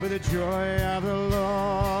the joy of the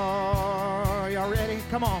Lord. Y'all ready?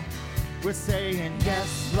 Come on. We're saying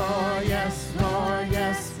yes, Lord, yes, Lord,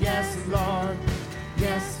 yes, yes, Lord.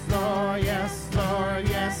 Yes, Lord, yes, Lord,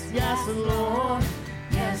 yes, yes, Lord.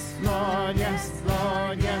 Yes, Lord, yes,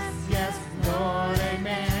 Lord, yes, yes, Lord,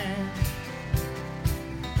 amen.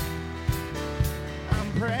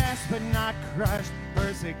 I'm pressed but not crushed,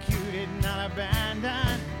 persecuted, not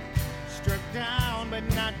abandoned, struck down but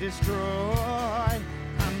not destroyed.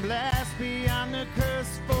 I'm blessed beyond the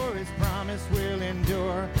curse, for his promise will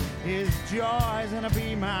endure. His joy's gonna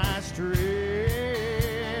be my strength.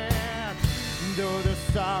 Though the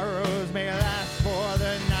sorrows may last for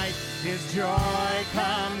the night, his joy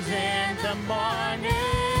comes in the morning.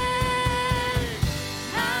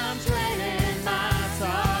 I'm trading my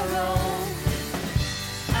sorrow,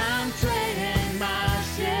 I'm trading my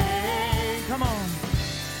shame. Come on.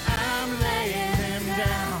 I'm laying them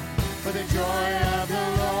down for the joy of the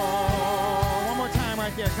Lord. One more time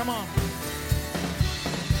right there. Come on.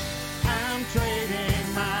 I'm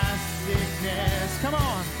trading my sickness. Come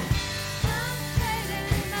on. I'm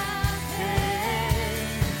trading my pain.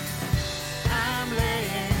 I'm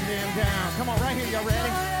laying them down. Come on, right here. Y'all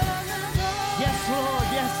ready? Yes, Lord.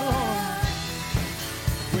 Yes, Lord.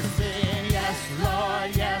 We're saying yes,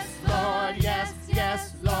 Lord. Yes, Lord. Yes,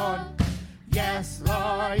 yes, Lord. Yes,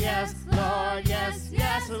 Lord. Yes, Lord. Yes,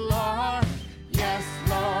 yes, Lord. Yes,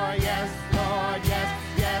 Lord. Yes, Lord. Yes,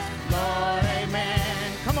 yes, Lord.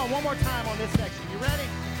 Amen. Come on, one more time on this section. You ready?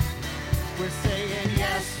 We're saying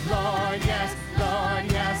yes, Lord. Yes,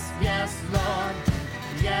 Lord. Yes, yes, Lord.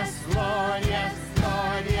 Yes, Lord. Yes,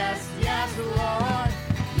 Lord. Yes, yes, Lord.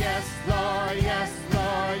 Yes, Lord. Yes,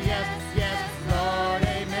 Lord. Yes, yes, Lord.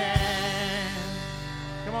 Amen.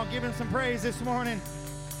 Come on, give him some praise this morning.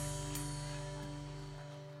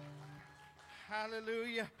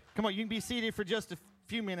 Hallelujah. Come on, you can be seated for just a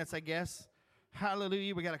few minutes, I guess.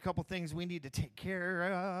 Hallelujah. We got a couple things we need to take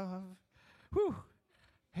care of. Whew.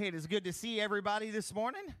 Hey, it is good to see everybody this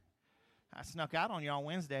morning. I snuck out on you on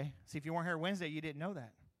Wednesday. See, if you weren't here Wednesday, you didn't know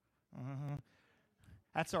that.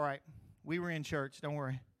 That's all right. We were in church. Don't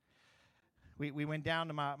worry. We went down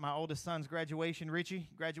to my oldest son's graduation. Richie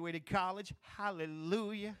graduated college.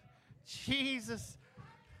 Hallelujah. Jesus.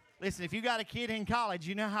 Listen, if you got a kid in college,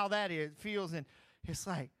 you know how that feels. And it's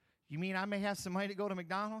like, you mean I may have some money to go to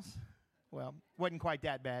McDonald's? Well, wasn't quite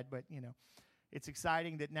that bad, but, you know, it's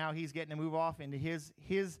exciting that now he's getting to move off into his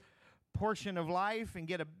portion of life and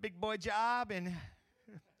get a big boy job. And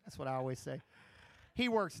that's what I always say. He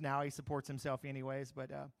works now. He supports himself anyways.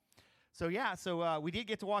 But so we did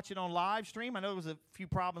get to watch it on live stream. I know there was a few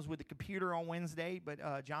problems with the computer on Wednesday,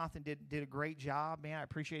 but Jonathan did a great job, man. I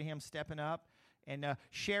appreciate him stepping up and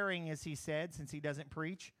sharing, as he said, since he doesn't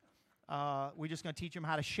preach. We're just going to teach him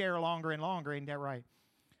how to share longer and longer. Ain't that right?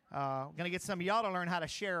 We're going to get some of y'all to learn how to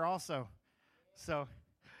share also. So,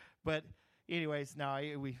 but anyways, no,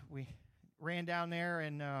 we ran down there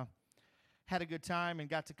and had a good time and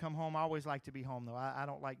got to come home. I always like to be home, though. I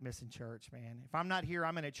don't like missing church, man. If I'm not here,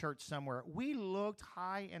 I'm in a church somewhere. We looked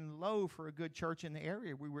high and low for a good church in the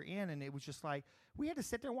area we were in, and it was just like we had to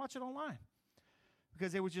sit there and watch it online.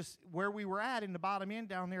 Because it was just where we were at in the bottom end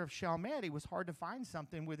down there of Chalmette, it was hard to find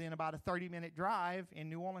something within about a 30-minute drive in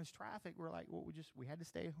New Orleans traffic. We're like, well, we had to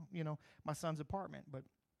stay, my son's apartment. But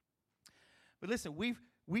listen,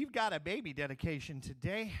 we've got a baby dedication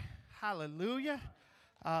today. Hallelujah.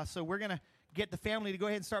 So we're going to get the family to go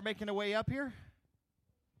ahead and start making their way up here.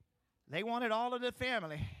 They wanted all of the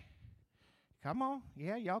family. Come on.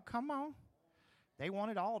 Yeah, y'all come on. They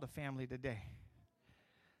wanted all the family today.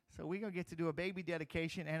 So we're going to get to do a baby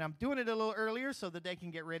dedication, and I'm doing it a little earlier so that they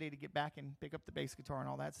can get ready to get back and pick up the bass guitar and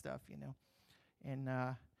all that stuff, And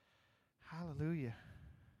hallelujah.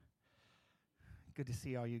 Good to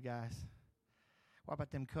see all you guys. What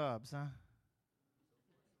about them Cubs, huh?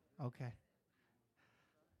 Okay.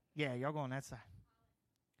 Yeah, y'all go on that side.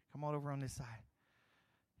 Come on over on this side.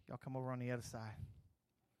 Y'all come over on the other side.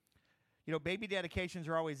 Baby dedications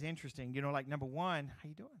are always interesting. Like number one, how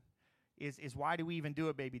you doing? Is why do we even do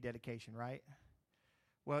a baby dedication, right?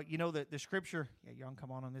 Well, the scripture, y'all can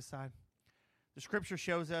come on this side. The scripture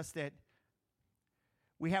shows us that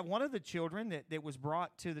we have one of the children that was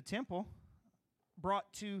brought to the temple,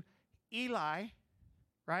 brought to Eli,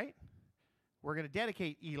 right? We're going to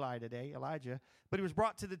dedicate Eli today, Elijah. But he was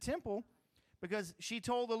brought to the temple because she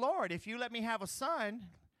told the Lord, if you let me have a son,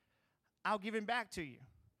 I'll give him back to you.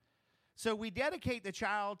 So we dedicate the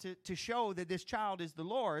child to show that this child is the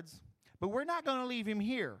Lord's. But we're not going to leave him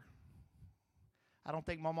here. I don't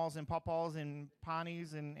think Mamas and Papas and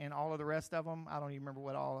Pawnees and all of the rest of them. I don't even remember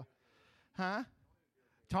what all. Huh?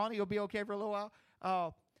 Tawny will be okay for a little while.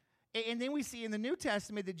 And then we see in the New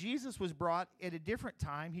Testament that Jesus was brought at a different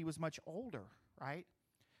time. He was much older, right?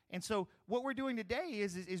 And so what we're doing today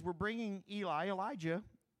is we're bringing Elijah,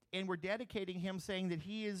 and we're dedicating him, saying that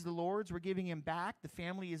he is the Lord's. We're giving him back. The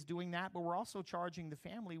family is doing that, but we're also charging the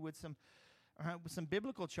family with some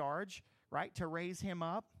biblical charge, right, to raise him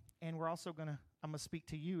up. And we're also I'm going to speak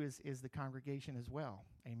to you as the congregation as well.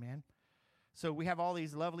 Amen. So we have all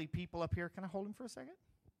these lovely people up here. Can I hold him for a second? Here,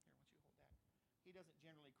 why don't you hold that? He doesn't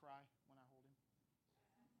generally cry when I hold him.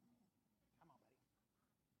 Come on, buddy.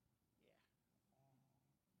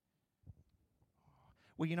 Yeah.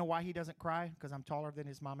 Well, you know why he doesn't cry? Because I'm taller than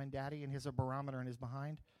his mom and daddy, and his a barometer in his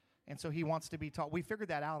behind. And so he wants to be tall. We figured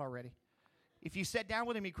that out already. If you sit down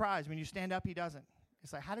with him, he cries. When you stand up, he doesn't.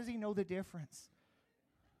 It's like, how does he know the difference?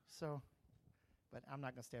 So, but I'm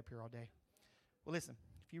not going to stay up here all day. Well, listen,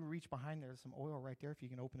 if you reach behind, there's some oil right there. If you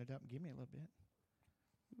can open it up and give me a little bit.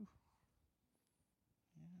 Ooh.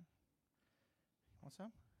 Yeah. Want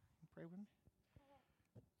some? You pray with me?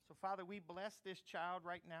 So, Father, we bless this child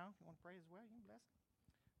right now. You want to pray as well? You can bless him.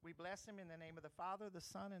 We bless him in the name of the Father, the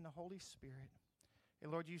Son, and the Holy Spirit.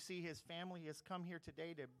 And, Lord, you see his family has come here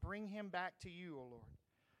today to bring him back to you, O Lord.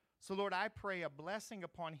 So, Lord, I pray a blessing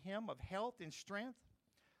upon him of health and strength.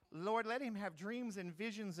 Lord, let him have dreams and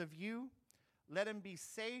visions of you. Let him be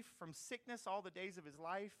safe from sickness all the days of his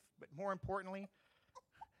life. But more importantly,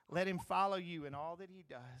 let him follow you in all that he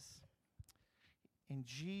does. In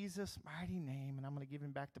Jesus' mighty name. And I'm going to give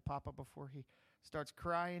him back to Papa before he starts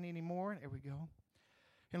crying anymore. There we go.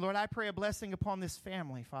 And Lord, I pray a blessing upon this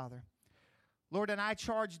family, Father. Lord, and I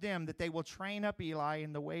charge them that they will train up Eli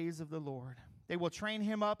in the ways of the Lord. They will train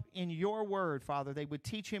him up in your word, Father. They would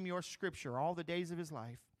teach him your scripture all the days of his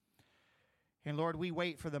life. And Lord, we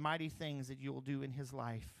wait for the mighty things that you will do in his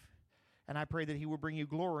life. And I pray that he will bring you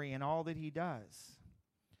glory in all that he does.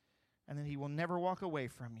 And that he will never walk away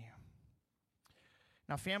from you.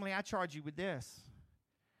 Now, family, I charge you with this.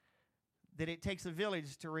 That it takes a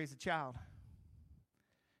village to raise a child.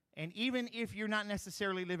 And even if you're not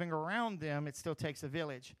necessarily living around them, it still takes a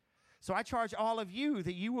village. So I charge all of you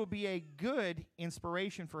that you will be a good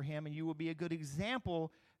inspiration for him. And you will be a good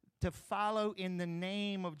example to follow in the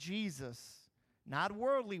name of Jesus. Not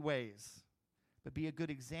worldly ways, but be a good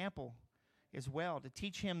example as well to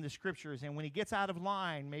teach him the scriptures. And when he gets out of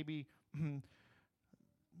line, maybe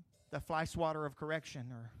the fly swatter of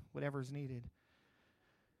correction or whatever is needed.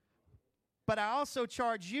 But I also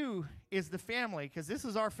charge you as the family, because this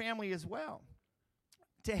is our family as well,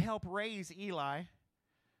 to help raise Eli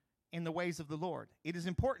in the ways of the Lord. It is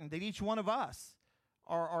important that each one of us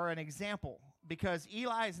are an example, because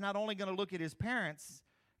Eli is not only going to look at his parents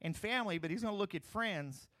and family, but he's going to look at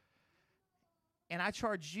friends. And I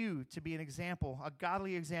charge you to be an example, a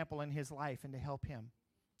godly example in his life, and to help him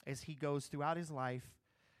as he goes throughout his life.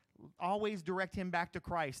 Always direct him back to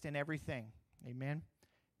Christ in everything. Amen.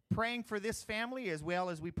 Praying for this family as well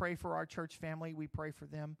as we pray for our church family. We pray for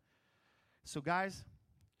them. So, guys,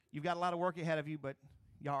 you've got a lot of work ahead of you, but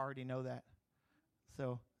y'all already know that.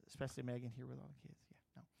 So, especially Megan here with all the kids.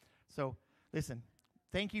 Yeah, no. So, listen.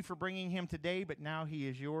 Thank you for bringing him today, but now he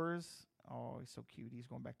is yours. Oh, he's so cute. He's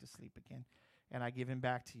going back to sleep again. And I give him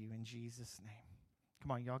back to you in Jesus' name.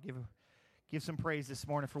 Come on, y'all give some praise this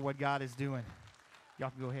morning for what God is doing. Y'all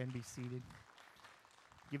can go ahead and be seated.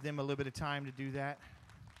 Give them a little bit of time to do that.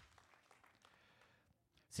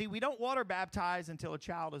 See, we don't water baptize until a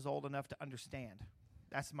child is old enough to understand.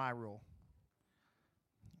 That's my rule.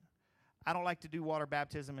 I don't like to do water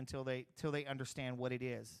baptism until they understand what it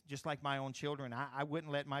is. Just like my own children. I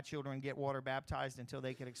wouldn't let my children get water baptized until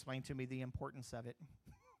they could explain to me the importance of it.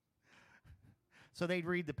 So they'd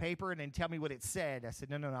read the paper and then tell me what it said. I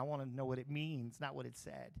said, no, I want to know what it means, not what it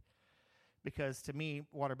said. Because to me,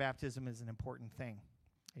 water baptism is an important thing.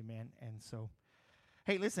 Amen. And so,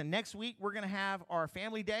 hey, listen, next week we're going to have our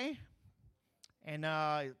family day. And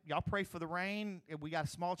y'all pray for the rain. We got a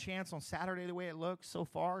small chance on Saturday the way it looks so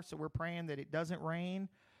far, so we're praying that it doesn't rain.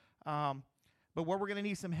 But what we're going to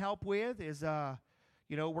need some help with is, we're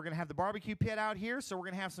going to have the barbecue pit out here, so we're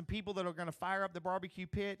going to have some people that are going to fire up the barbecue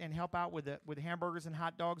pit and help out with the hamburgers and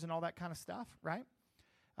hot dogs and all that kind of stuff, right?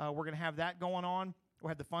 We're going to have that going on. We'll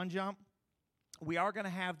have the fun jump. We are going to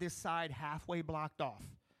have this side halfway blocked off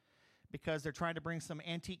because they're trying to bring some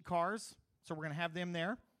antique cars, so we're going to have them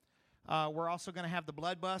there. We're also going to have the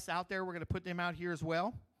blood bus out there. We're going to put them out here as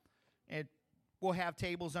well. And we'll have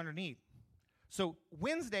tables underneath. So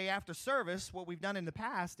Wednesday after service, what we've done in the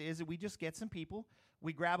past is that we just get some people.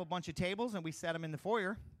 We grab a bunch of tables and we set them in the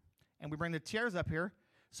foyer. And we bring the chairs up here.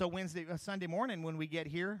 So Sunday morning when we get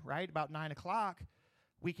here, right, about 9 o'clock,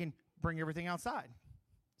 we can bring everything outside.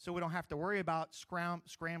 so we don't have to worry about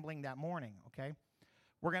scrambling that morning, okay?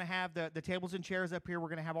 We're going to have the tables and chairs up here. We're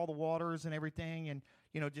going to have all the waters and everything and,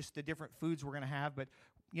 just the different foods we're going to have. But,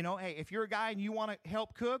 hey, if you're a guy and you want to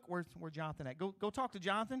help cook, where's Jonathan at? Go talk to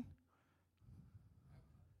Jonathan.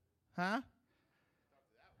 Huh?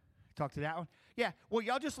 Talk to that one? Yeah. Well,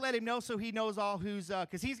 y'all just let him know so he knows all who's,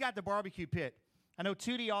 because he's got the barbecue pit. I know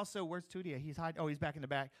Tootie also, where's Tootie? He's back in the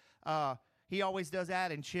back. He always does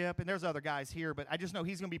that, and Chip, and there's other guys here, but I just know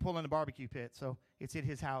he's going to be pulling the barbecue pit, so it's at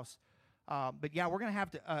his house. But yeah, we're going to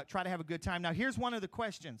have to try to have a good time. Now, here's one of the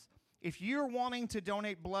questions. If you're wanting to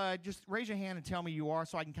donate blood, just raise your hand and tell me you are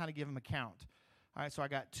so I can kind of give them a count. All right, so I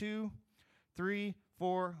got 2, 3,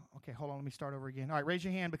 4. Okay, hold on, let me start over again. All right, raise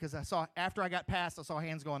your hand because after I got past, I saw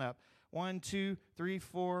hands going up. 1, 2, 3,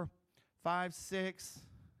 4, 5, 6.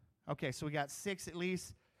 Okay, so we got 6 at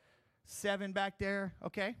least. 7 back there.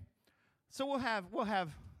 Okay. So we'll have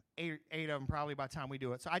 8 of them probably by the time we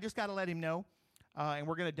do it. So I just got to let him know. And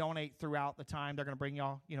we're going to donate throughout the time. They're going to bring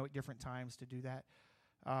y'all, at different times to do that.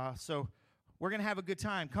 So we're going to have a good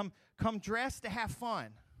time. Come dressed to have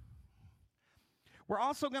fun. We're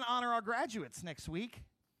also going to honor our graduates next week.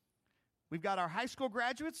 We've got our high school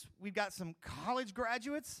graduates. We've got some college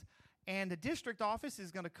graduates. And the district office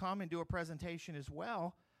is going to come and do a presentation as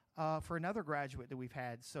well for another graduate that we've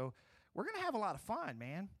had. So we're going to have a lot of fun,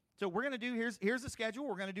 man. So we're going to do, here's the schedule.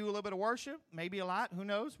 We're going to do a little bit of worship, maybe a lot, who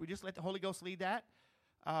knows. We just let the Holy Ghost lead that.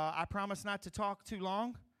 I promise not to talk too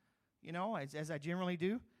long, as I generally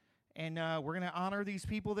do. And we're going to honor these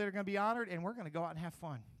people that are going to be honored, and we're going to go out and have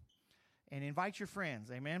fun. And invite your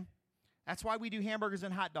friends, amen? That's why we do hamburgers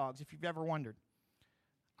and hot dogs, if you've ever wondered.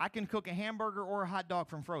 I can cook a hamburger or a hot dog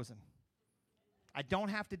from frozen. I don't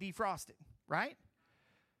have to defrost it, right?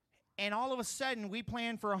 And all of a sudden, we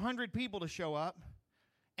plan for 100 people to show up,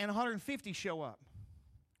 and 150 show up.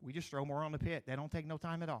 We just throw more on the pit. They don't take no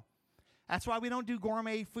time at all. That's why we don't do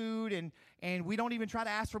gourmet food, and we don't even try to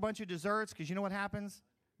ask for a bunch of desserts, because you know what happens?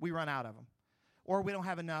 We run out of them. Or we don't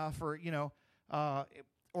have enough, or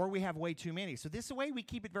we have way too many. So this is a way we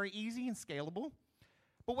keep it very easy and scalable.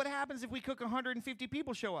 But what happens if we cook 150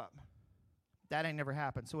 people show up? That ain't never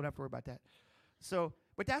happened, so we don't have to worry about that.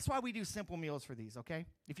 But that's why we do simple meals for these, okay?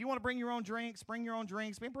 If you want to bring your own drinks, bring your own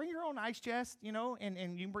drinks. Bring your own ice chest,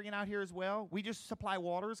 and you can bring it out here as well. We just supply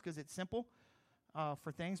waters because it's simple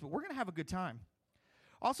for things, but we're going to have a good time.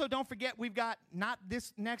 Also, don't forget, we've got not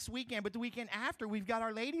this next weekend, but the weekend after, we've got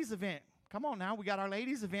our ladies' event. Come on now, we got our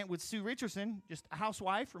ladies' event with Sue Richardson, just a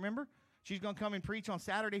housewife, remember? She's going to come and preach on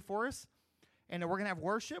Saturday for us. And we're going to have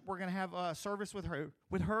worship. We're going to have a service with her,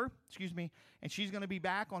 and she's going to be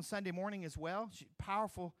back on Sunday morning as well. She's a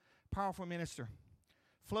powerful, powerful minister.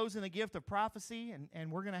 Flows in the gift of prophecy, and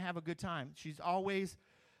we're going to have a good time. She's always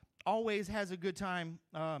has a good time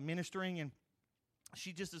ministering, and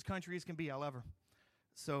she's just as country as can be. I love her.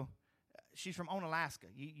 So she's from Onalaska.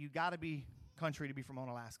 You got to be country to be from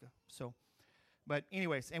Onalaska. So, but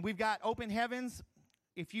anyways, and we've got Open Heavens.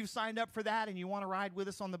 If you've signed up for that and you want to ride with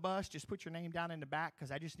us on the bus, just put your name down in the back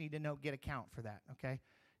because I just need to get a count for that, okay?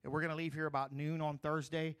 And we're going to leave here about noon on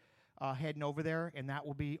Thursday, heading over there, and that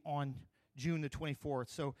will be on June the 24th.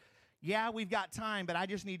 So, yeah, we've got time, but I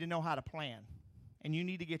just need to know how to plan. And you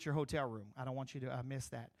need to get your hotel room. I don't want you to miss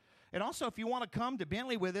that. And also, if you want to come to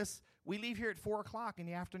Bentley with us, we leave here at 4 o'clock in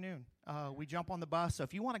the afternoon. We jump on the bus. So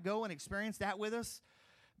if you want to go and experience that with us,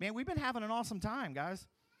 man, we've been having an awesome time, guys.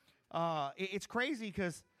 It's crazy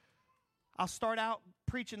because I'll start out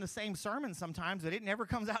preaching the same sermon sometimes, but it never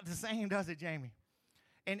comes out the same, does it, Jamie?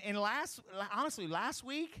 And last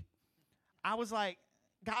week, I was like,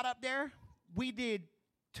 got up there, we did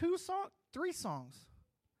 3 songs,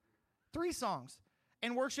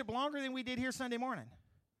 and worship longer than we did here Sunday morning.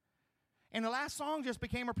 And the last song just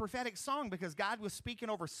became a prophetic song because God was speaking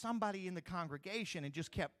over somebody in the congregation and just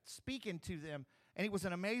kept speaking to them. And it was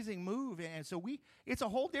an amazing move, and so it's a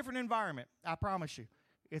whole different environment, I promise you.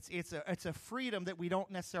 It's a freedom that we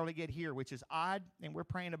don't necessarily get here, which is odd, and we're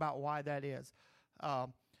praying about why that is.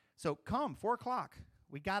 So come, 4 o'clock.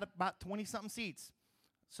 We got about 20-something seats.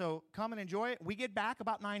 So come and enjoy it. We get back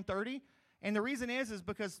about 9:30, and the reason is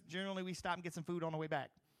because generally we stop and get some food on the way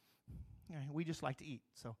back. We just like to eat.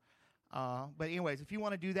 So, but anyways, if you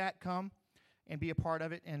want to do that, come and be a part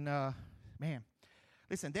of it, and man.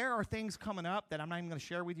 Listen, there are things coming up that I'm not even going to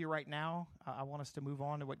share with you right now. I want us to move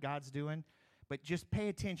on to what God's doing. But just pay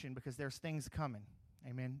attention because there's things coming.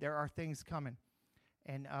 Amen. There are things coming.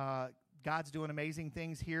 And God's doing amazing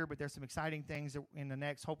things here, but there's some exciting things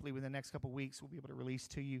that hopefully within the next couple of weeks, we'll be able to release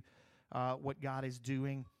to you what God is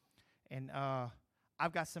doing. And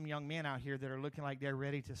I've got some young men out here that are looking like they're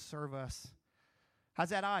ready to serve us. How's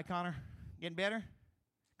that eye, Connor? Getting better?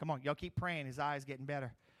 Come on, y'all keep praying. His eye's getting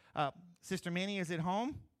better. Sister Minnie is at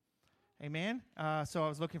home. Amen. So I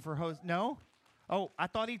was looking for host. No? Oh, I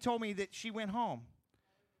thought he told me that she went home.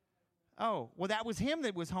 Oh, well, that was him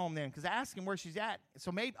that was home then, because I asked him where she's at.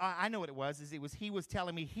 So maybe I know what it was. He was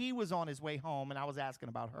telling me he was on his way home, and I was asking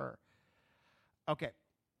about her. Okay.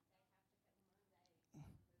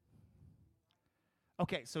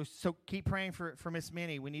 Okay, so keep praying for Miss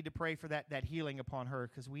Minnie. We need to pray for that healing upon her,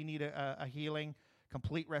 because we need a healing,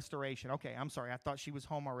 complete restoration. Okay, I'm sorry. I thought she was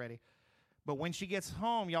home already. But when she gets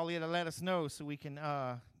home, y'all need to let us know so we can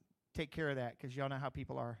take care of that, because y'all know how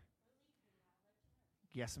people are.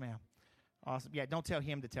 Yes, ma'am. Awesome. Yeah, don't tell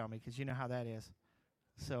him to tell me, because you know how that is.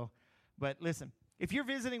 So, but listen, if you're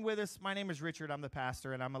visiting with us, my name is Richard. I'm the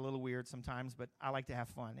pastor, and I'm a little weird sometimes, but I like to have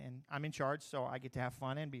fun. And I'm in charge, so I get to have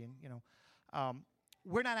fun and being,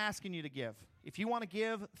 we're not asking you to give. If you want to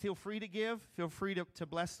give, feel free to give. Feel free to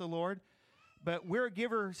bless the Lord. But we're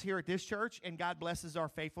givers here at this church, and God blesses our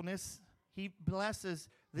faithfulness. He blesses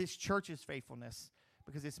this church's faithfulness,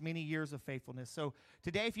 because it's many years of faithfulness. So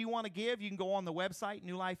today, if you want to give, you can go on the website,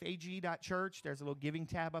 newlifeag.church. There's a little giving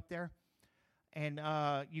tab up there. And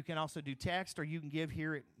you can also do text, or you can give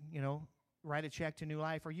here at, write a check to New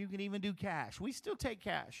Life, or you can even do cash. We still take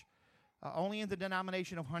cash, only in the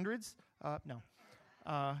denomination of hundreds. No,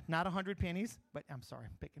 not 100 pennies, but I'm sorry,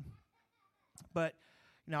 I'm picking. But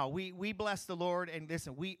no, we bless the Lord, and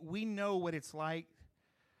listen, we know what it's like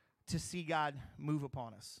to see God move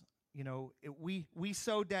upon us. We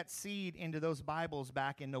sowed that seed into those Bibles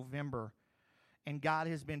back in November, and God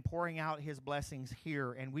has been pouring out his blessings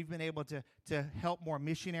here, and we've been able to help more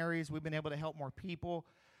missionaries. We've been able to help more people,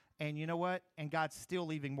 and you know what? And God's still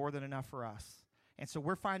leaving more than enough for us. And so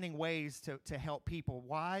we're finding ways to help people.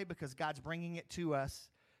 Why? Because God's bringing it to us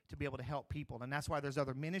to be able to help people, and that's why there's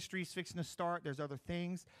other ministries fixing to start. There's other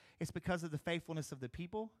things. It's because of the faithfulness of the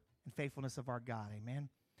people and faithfulness of our God. Amen.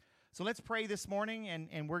 So let's pray this morning,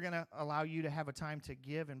 and we're going to allow you to have a time to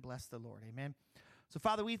give and bless the Lord. Amen. So,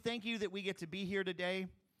 Father, we thank you that we get to be here today.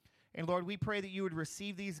 And, Lord, we pray that you would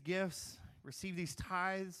receive these gifts, receive these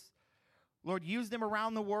tithes. Lord, use them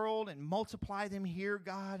around the world and multiply them here,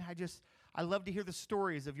 God. I love to hear the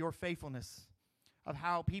stories of your faithfulness, of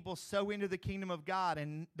how people sow into the kingdom of God,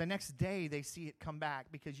 and the next day they see it come back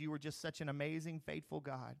because you were just such an amazing, faithful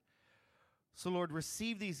God. So, Lord,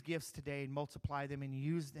 receive these gifts today and multiply them and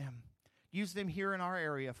use them. Use them here in our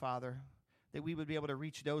area, Father, that we would be able to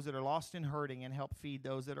reach those that are lost and hurting and help feed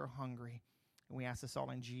those that are hungry. And we ask this all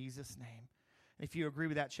in Jesus' name. If you agree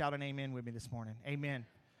with that, shout an amen with me this morning. Amen.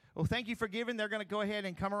 Well, thank you for giving. They're going to go ahead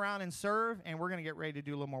and come around and serve, and we're going to get ready to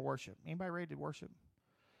do a little more worship. Anybody ready to worship?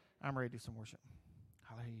 I'm ready to do some worship.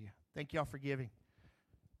 Hallelujah. Thank you all for giving.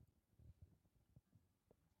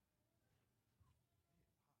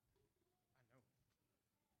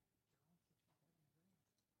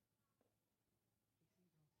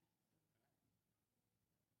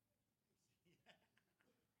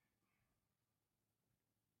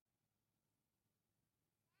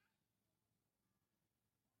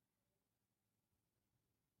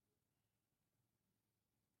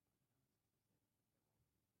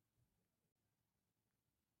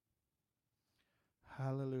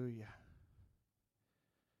 Hallelujah.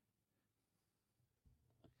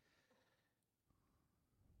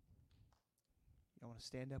 You want to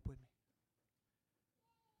stand up with me?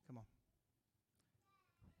 Come on.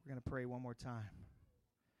 We're going to pray one more time.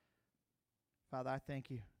 Father, I thank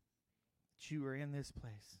you that you are in this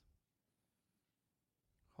place.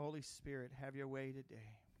 Holy Spirit, have your way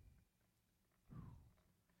today.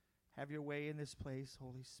 Have your way in this place,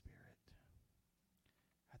 Holy Spirit.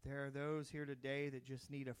 There are those here today that just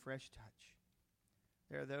need a fresh touch.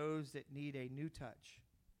 There are those that need a new touch.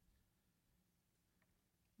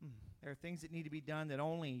 There are things that need to be done that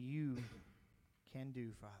only you can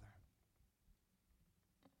do, Father.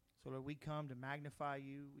 So, Lord, we come to magnify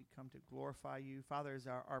you. We come to glorify you. Father, as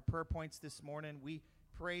our prayer points this morning, we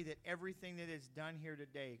pray that everything that is done here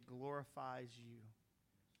today glorifies you.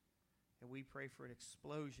 And we pray for an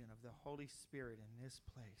explosion of the Holy Spirit in this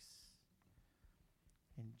place.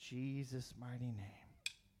 In Jesus' mighty name.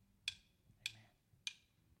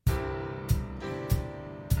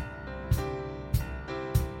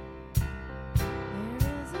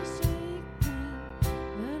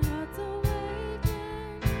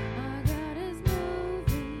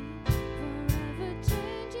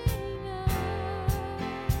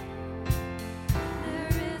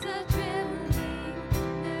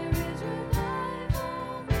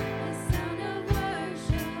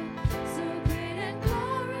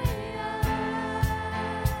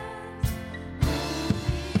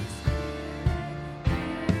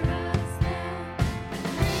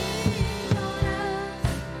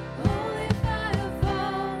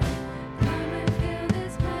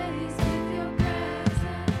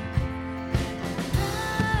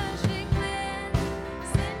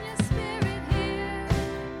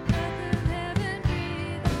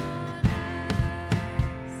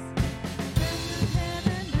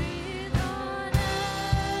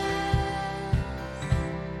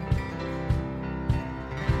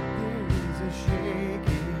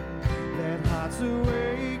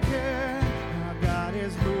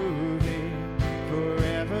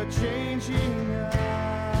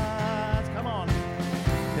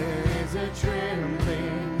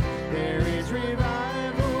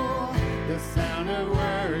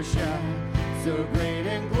 so great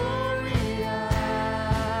and glorious.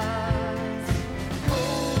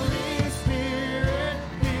 Holy Spirit,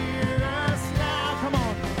 hear us now. Come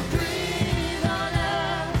on. Breathe on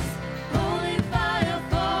us, holy fire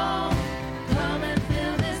fall. Come and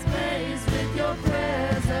fill this place with your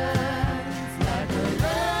presence. Like a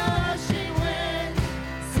rushing wind,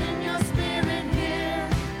 send your spirit here.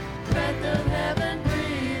 Breath of heaven,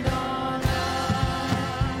 breathe on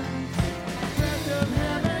us. Breath of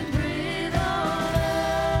heaven, breathe on us.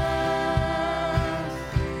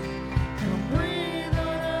 Come breathe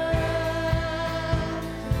on us.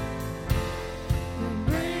 Come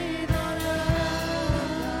breathe on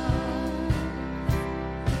us.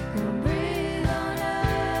 Come breathe on us.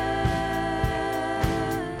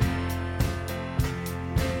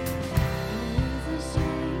 There is a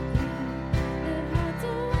shaking that hearts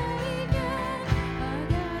awaken. Our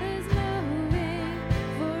God is moving,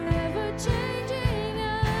 forever changing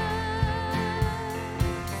us.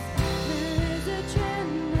 There is a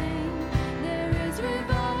trembling, there is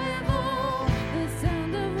revival, the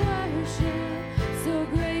sound of worship, so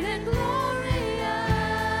great and glorious.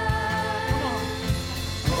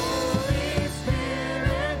 Holy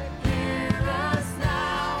Spirit, hear us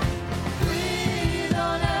now. Breathe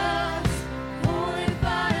on us, holy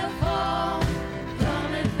fire fall.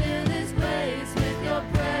 Come and fill this place with your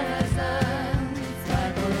presence.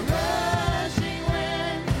 Like a rushing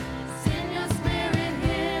wind, send your spirit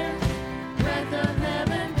here. Breath of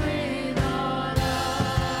heaven, breathe on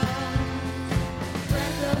us.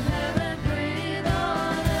 Breath of heaven, breathe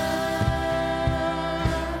on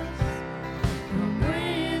us. Come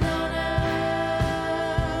breathe on us.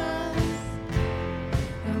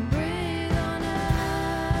 Come breathe on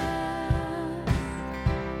us.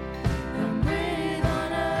 Come breathe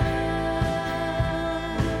on us.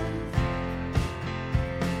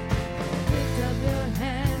 Lift up your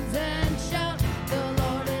hands and shout, the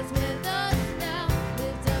Lord is with us now.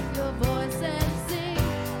 Lift up your voice and sing,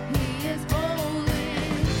 He is holy.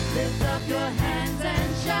 Lift up your hands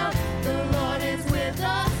and shout, the Lord is with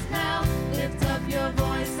us now. Lift up your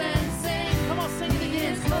voice and sing, come on, sing it again. He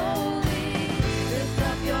is holy. Lift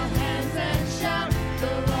up your hands and shout,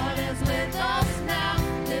 the Lord is with us now.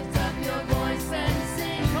 Lift up your voice and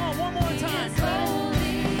sing, come on, one more time. He is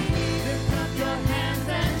holy. Lift up your hands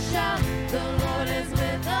and shout, the Lord is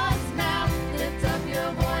with us now. Lift up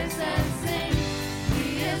your voice and sing,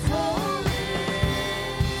 He is holy.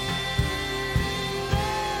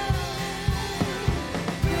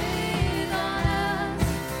 Breathe on us,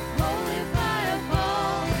 holy fire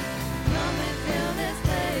fall. Come and fill this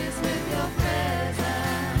place with your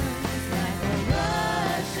presence. Like a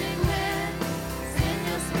rushing wind, send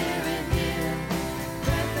your spirit here.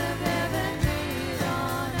 Breath of heaven, breathe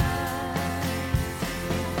on us.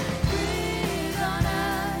 Breathe on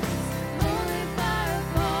us, holy fire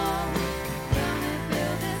fall. Come and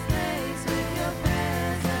fill this place with your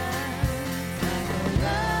presence. Like a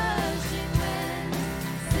rushing wind,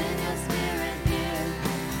 send your spirit here.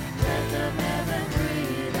 Breath of heaven,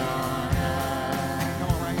 breathe on us.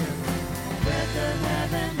 Come on, right here. Breath of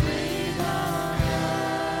heaven, breathe on us.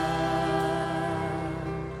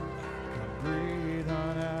 Breathe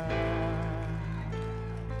on us.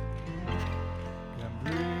 Come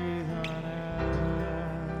breathe on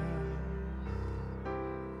us.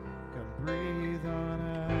 Come breathe on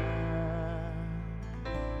us.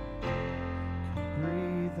 Come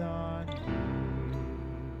breathe on you.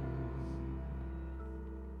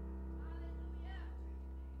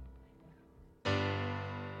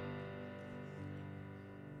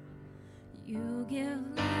 You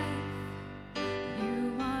give life,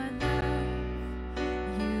 you are love,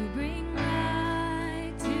 you bring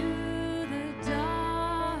light to the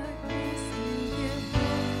darkness. You give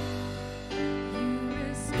hope, you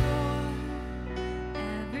restore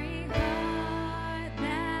every heart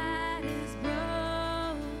that is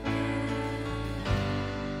broken.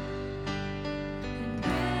 And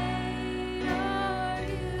great are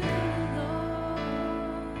you,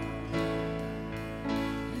 Lord.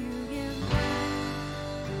 You give life,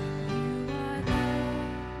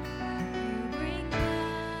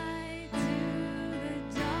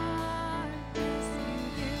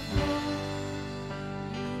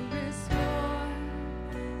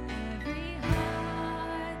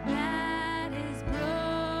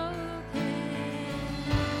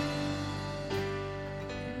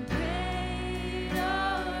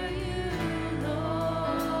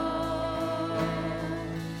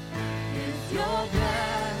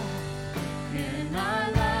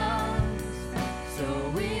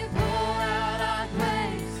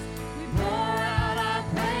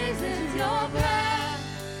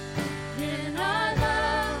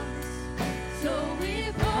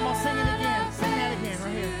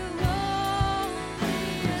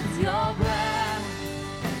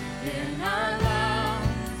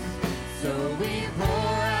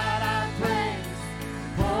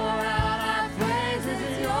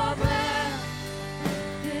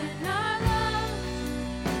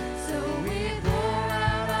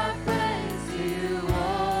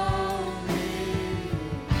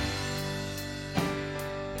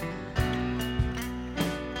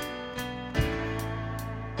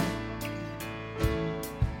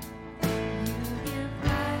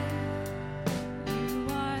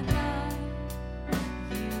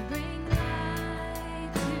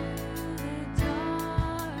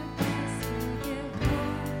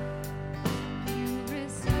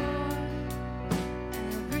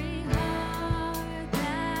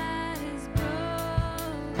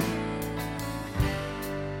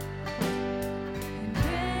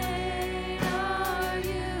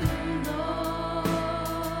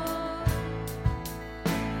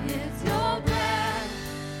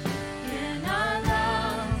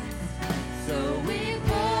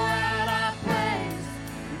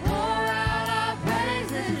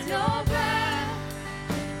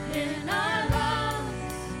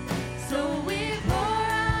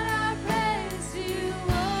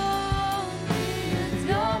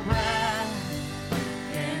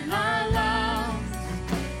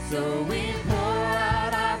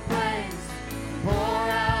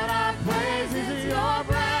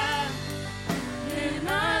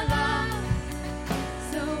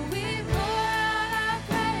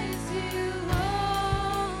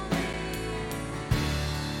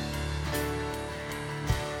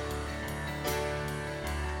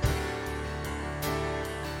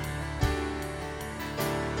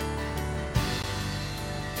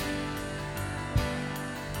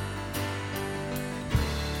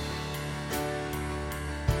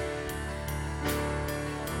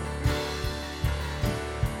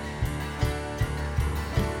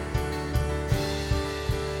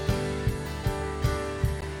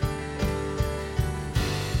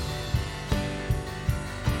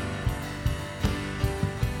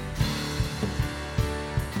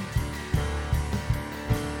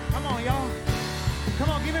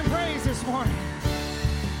 this morning.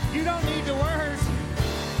 You don't need the words.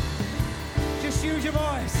 Just use your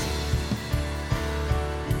voice.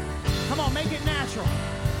 Come on, make it natural.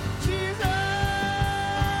 Jesus.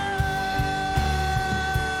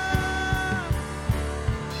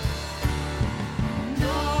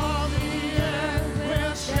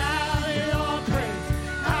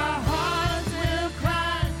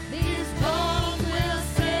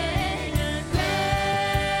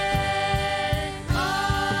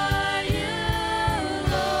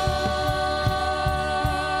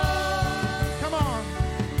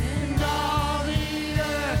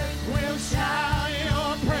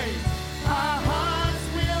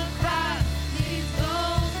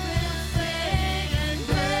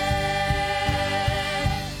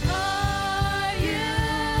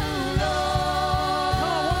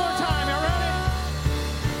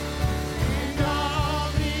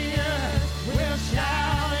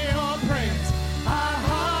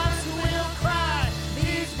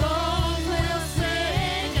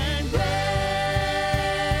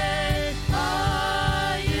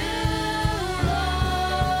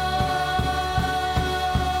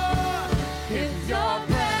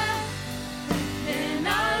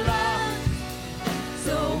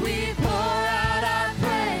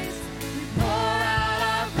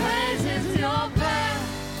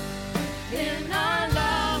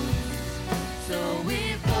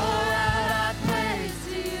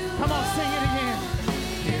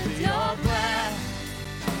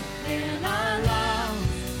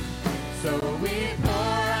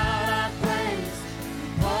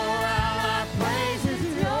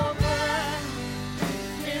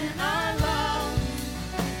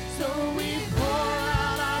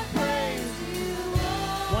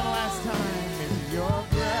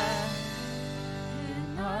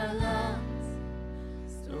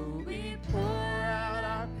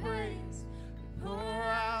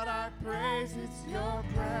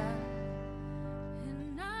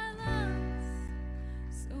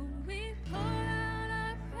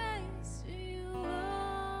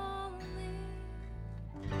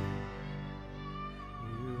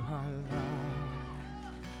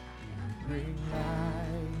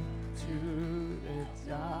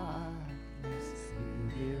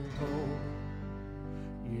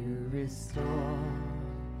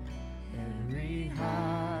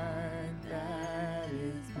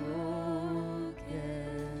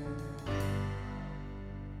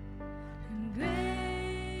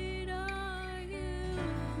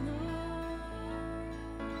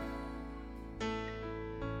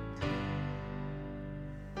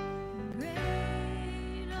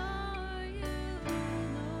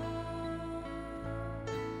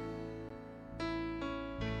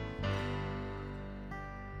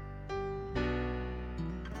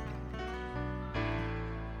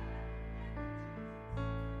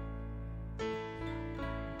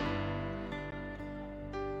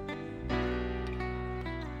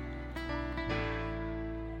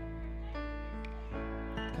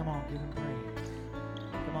 Come on, give him praise.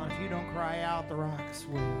 Come on, if you don't cry out, the rocks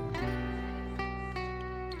will.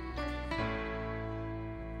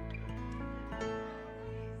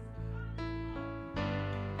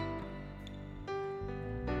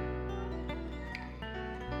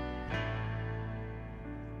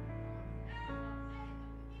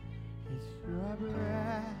 It's your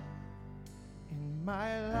breath in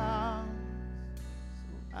my lungs,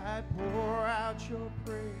 so I pour out your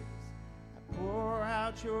praise. Pour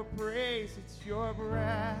out your praise, it's your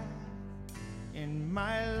breath in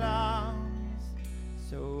my lungs.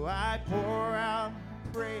 So I pour out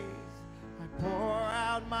my praise, I pour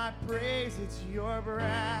out my praise, it's your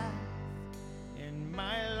breath in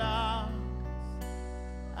my lungs.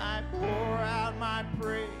 I pour out my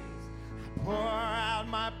praise, I pour out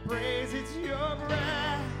my praise, it's your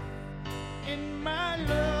breath in my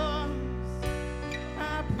lungs.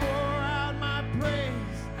 I pour out my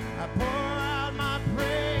praise, I pour out my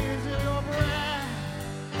praise, your breath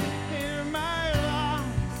in my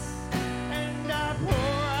lungs, and I pour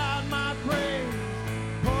out my praise,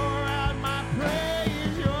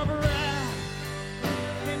 your breath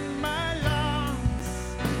in my lungs.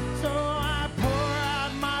 So I pour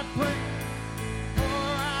out my praise,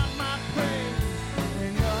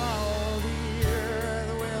 and all the earth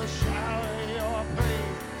will shout your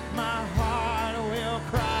praise.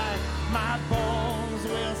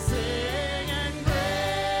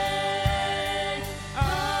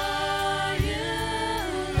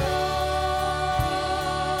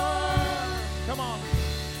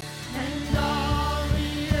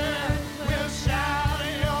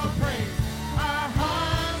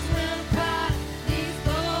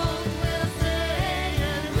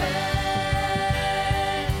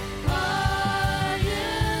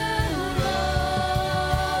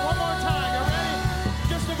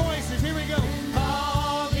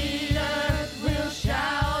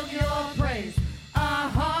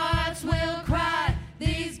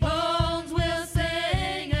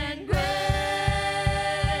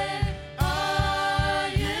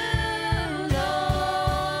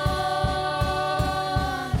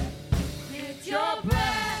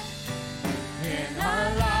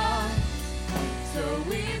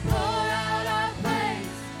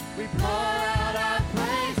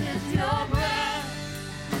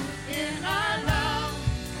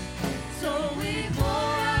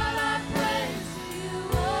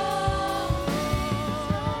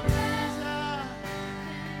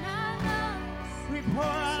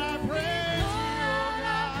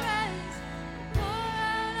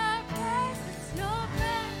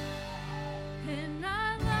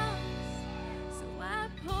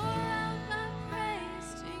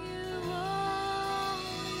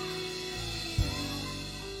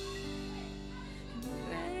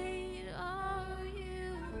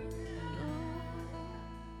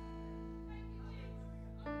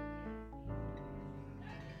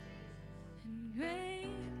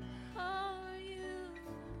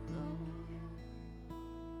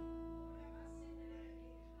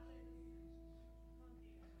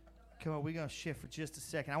 Come on, we're going to shift for just a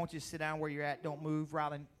second. I want you to sit down where you're at. Don't move.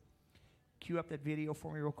 Rylan, cue up that video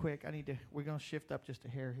for me real quick. We're going to shift up just a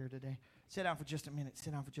hair here today. Sit down for just a minute.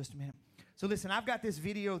 Sit down for just a minute. So listen, I've got this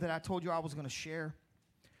video that I told you I was going to share,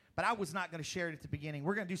 but I was not going to share it at the beginning.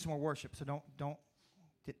 We're going to do some more worship, so don't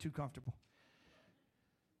get too comfortable.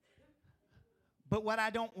 But what I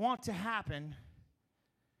don't want to happen,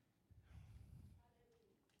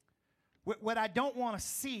 what I don't want to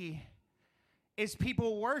see is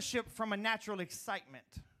people worship from a natural excitement.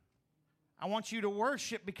 I want you to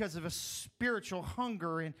worship because of a spiritual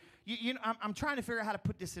hunger. And I'm trying to figure out how to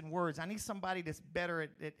put this in words. I need somebody that's better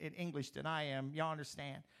at English than I am. Y'all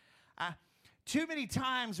understand? Too many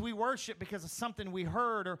times we worship because of something we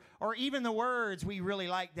heard, or even the words, we really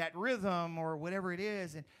like that rhythm or whatever it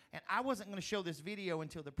is. And I wasn't going to show this video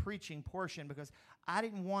until the preaching portion because I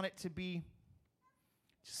didn't want it to be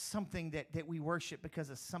just something that we worship because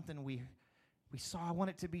of something we saw. I want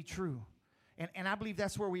it to be true. And I believe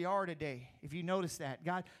that's where we are today. If you notice that,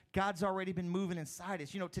 God's already been moving inside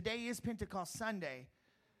us. You know, today is Pentecost Sunday.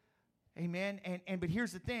 Amen. But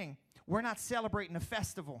here's the thing. We're not celebrating a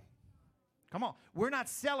festival. Come on. We're not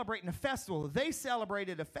celebrating a festival. They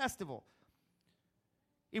celebrated a festival.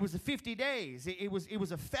 It was the 50 days. It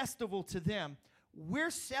was a festival to them.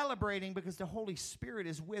 We're celebrating because the Holy Spirit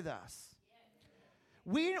is with us.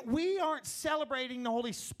 We aren't celebrating the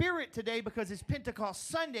Holy Spirit today because it's Pentecost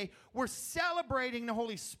Sunday. We're celebrating the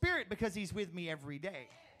Holy Spirit because He's with me every day.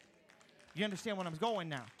 You understand where I'm going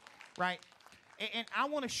now, right? And I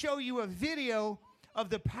want to show you a video of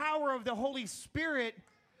the power of the Holy Spirit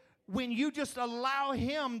when you just allow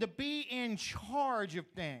Him to be in charge of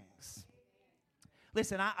things.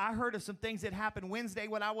 Listen, I heard of some things that happened Wednesday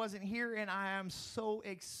when I wasn't here, and I am so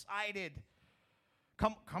excited.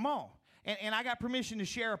 Come on. And I got permission to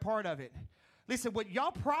share a part of it. Listen, what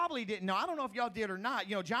y'all probably didn't know, I don't know if y'all did or not.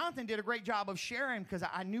 You know, Jonathan did a great job of sharing because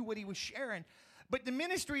I knew what he was sharing. But the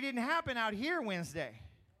ministry didn't happen out here Wednesday.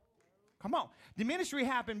 Come on. The ministry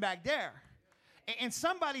happened back there. And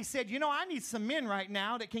somebody said, you know, I need some men right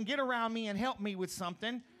now that can get around me and help me with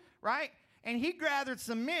something, right? And he gathered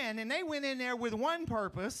some men, and they went in there with one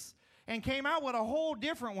purpose and came out with a whole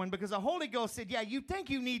different one because the Holy Ghost said, yeah, you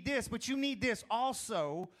think you need this, but you need this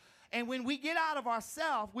also. And when we get out of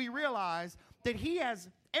ourselves, we realize that He has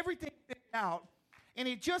everything figured out, and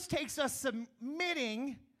it just takes us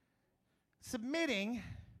submitting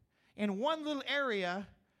in one little area,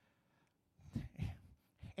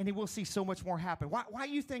 and we'll see so much more happen. Why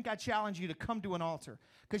do you think I challenge you to come to an altar?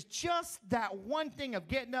 Because just that one thing of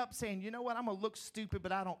getting up saying, you know what, I'm going to look stupid,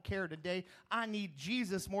 but I don't care today. I need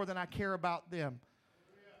Jesus more than I care about them.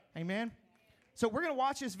 Yeah. Amen? So we're going to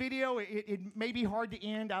watch this video. It may be hard to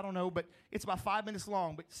end. I don't know, but it's about 5 minutes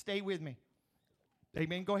long, but stay with me.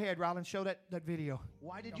 Amen. Go ahead, Rylan. Show that video.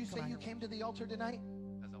 Why did you say you came to the altar tonight?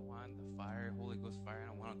 Because I want the fire, Holy Ghost fire, and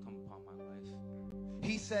I want to come upon my life.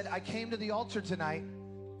 He said, I came to the altar tonight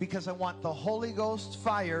because I want the Holy Ghost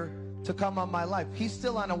fire to come on my life. He's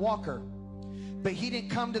still on a walker, but he didn't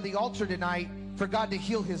come to the altar tonight for God to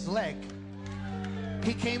heal his leg.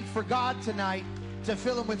 He came for God tonight to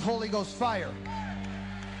fill him with Holy Ghost fire.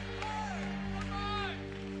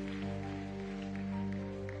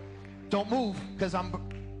 Don't move, because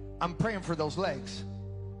I'm praying for those legs.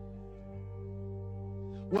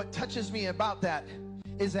 What touches me about that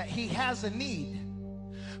is that he has a need,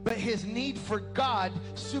 but his need for God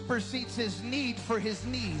supersedes his need for his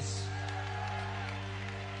knees.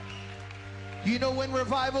 You know when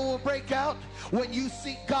revival will break out? When you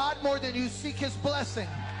seek God more than you seek his blessing.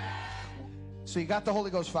 So you got the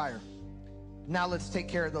Holy Ghost fire. Now let's take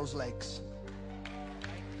care of those legs.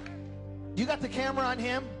 You got the camera on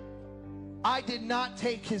him? I did not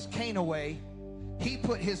take his cane away. He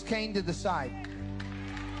put his cane to the side.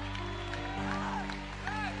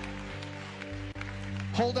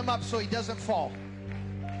 Hold him up so he doesn't fall.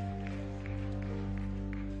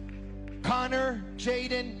 Connor,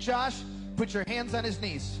 Jaden, Josh, put your hands on his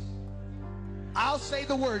knees. I'll say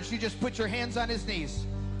the words, you just put your hands on his knees.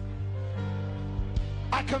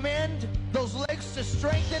 I command those legs to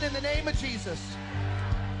strengthen in the name of Jesus.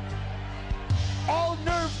 All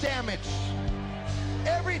nerve damage,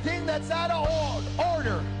 everything that's out of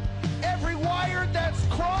order, every wire that's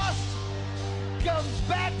crossed comes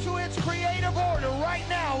back to its creative order right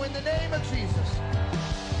now in the name of Jesus.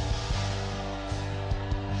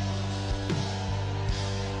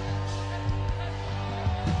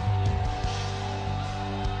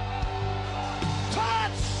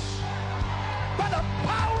 By the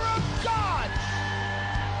power of God.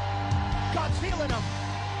 God's healing them.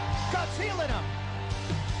 God's healing them.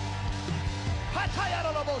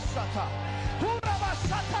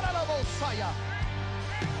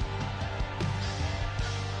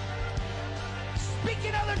 Speak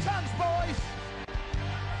in other tongues, boys.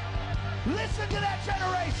 Listen to that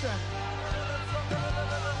generation.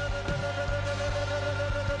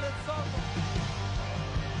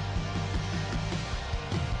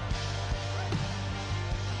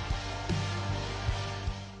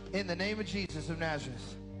 In the name of Jesus of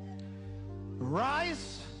Nazareth,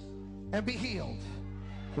 rise and be healed.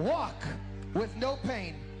 Walk with no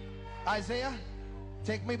pain. Isaiah,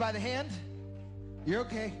 take me by the hand. You're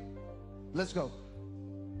okay. Let's go.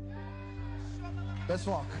 Let's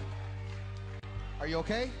walk. Are you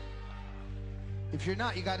okay? If you're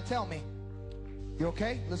not, you got to tell me. You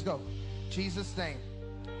okay? Let's go. Jesus' name.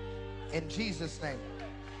 In Jesus' name.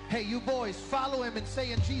 Hey, you boys, follow him and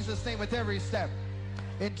say in Jesus' name with every step.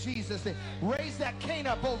 In Jesus' name. Raise that cane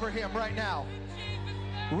up over him right now.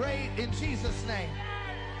 Raise in Jesus' name.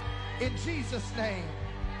 In Jesus' name.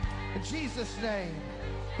 In Jesus' name.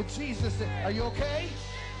 In Jesus' name. Are you okay?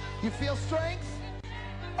 You feel strength?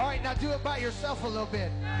 All right, now do it by yourself a little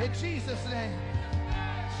bit. In Jesus' name.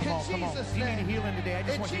 Come on, come on. If you need a healing today, I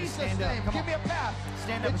just want you to stand up. Come Give me a pass.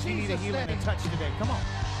 Stand up if you need a healing and touch today. Come on.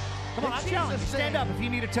 Come on, I'm telling you. Stand up if you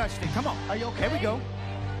need a touch today. Come on. Are you okay? There we go.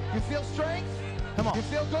 You feel strength? Come on. You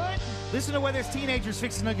feel good? Listen to where there's teenagers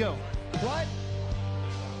fixing to go. What?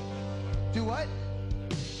 Do what?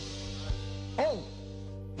 Oh,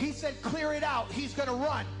 he said clear it out. He's going to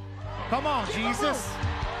run. Come on, Jesus.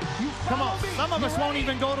 Come on. Some of us won't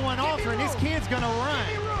even go to an altar, and this kid's going to run.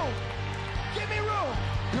 Give me room. Give me room.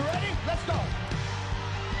 You ready? Let's go.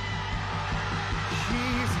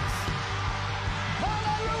 Jesus.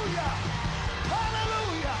 Hallelujah.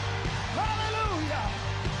 Hallelujah. Hallelujah.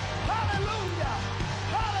 Hallelujah.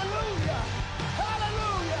 Hallelujah.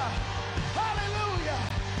 Hallelujah. Hallelujah.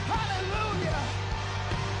 Hallelujah.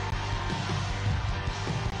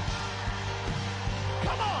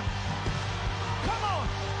 Come on. Come on.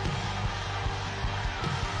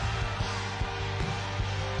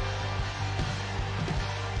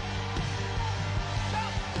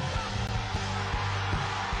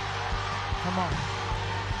 Come on.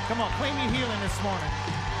 Come on. Claim your healing this morning.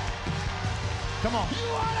 Come on.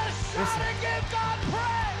 You want to shout and give God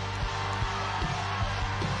praise.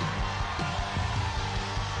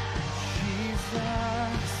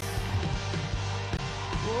 Jesus.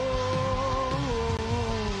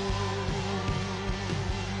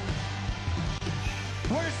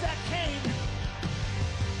 Where's that cane?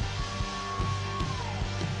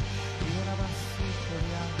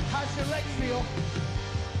 How's your leg feel?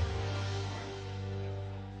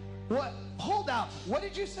 What? Hold out. What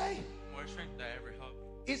did you say? More strength than I ever felt.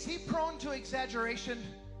 Is he prone to exaggeration?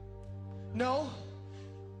 No.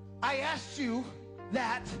 I asked you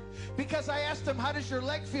that because I asked him, how does your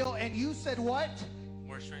leg feel? And you said what?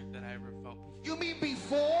 More strength than I ever felt before. You mean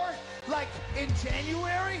before? Like in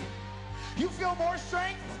January? You feel more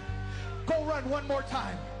strength? Go run one more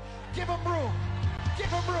time. Give him room. Give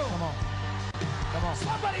him room. Come on. Come on.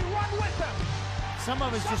 Somebody run with him. Some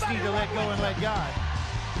of us just need to let go and let God.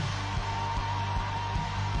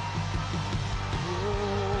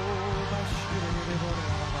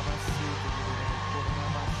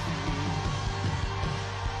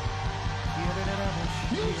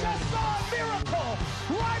 You just saw a miracle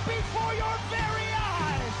right before your very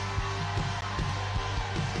eyes.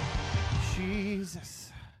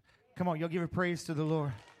 Jesus. Come on, you'll give a praise to the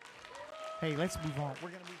Lord. Hey, let's move on. We're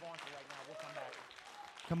going to move on to right now. We'll come back.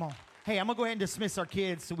 Come on. Hey, I'm going to go ahead and dismiss our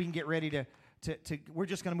kids so we can get ready to we're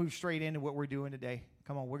just going to move straight into what we're doing today.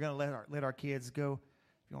 Come on, we're going to let our kids go.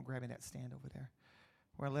 If you want to grab me that stand over there.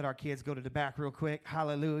 We're going to let our kids go to the back real quick.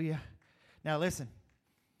 Hallelujah. Now listen.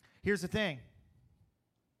 Here's the thing.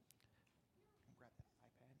 Grab that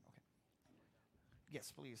iPad. Okay.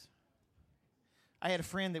 Yes, please. I had a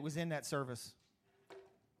friend that was in that service.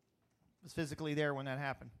 Was physically there when that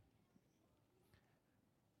happened.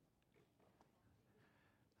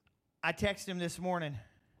 I texted him this morning,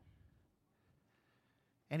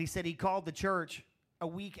 and he said he called the church a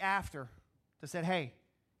week after to say, hey,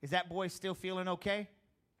 is that boy still feeling okay?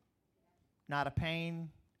 Not a pain,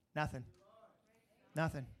 nothing.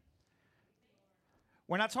 Nothing.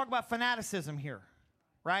 We're not talking about fanaticism here,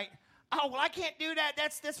 right? Oh, well, I can't do that.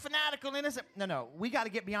 That's fanatical. No. We got to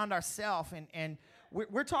get beyond ourselves, and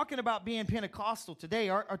we're talking about being Pentecostal today.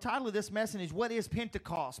 Our title of this message is, what is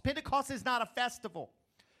Pentecost? Pentecost is not a festival.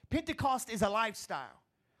 Pentecost is a lifestyle.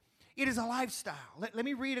 It is a lifestyle. Let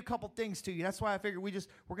me read a couple things to you. That's why I figured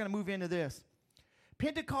we're going to move into this.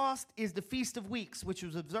 Pentecost is the Feast of Weeks, which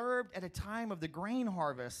was observed at a time of the grain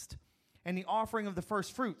harvest and the offering of the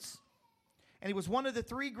first fruits. And it was one of the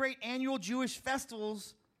three great annual Jewish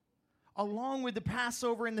festivals, along with the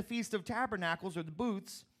Passover and the Feast of Tabernacles, or the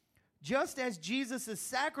Booths. Just as Jesus'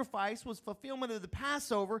 sacrifice was fulfillment of the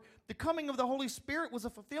Passover, the coming of the Holy Spirit was a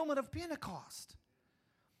fulfillment of Pentecost.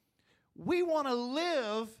 We want to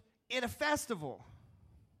live in a festival,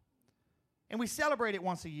 and we celebrate it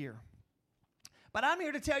once a year. But I'm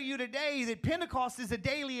here to tell you today that Pentecost is a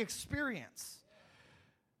daily experience.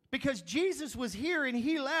 Because Jesus was here and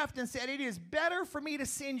he left and said, it is better for me to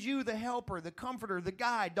send you the helper, the comforter, the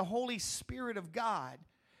guide, the Holy Spirit of God,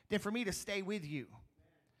 than for me to stay with you.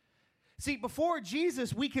 See, before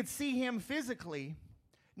Jesus, we could see him physically.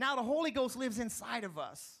 Now the Holy Ghost lives inside of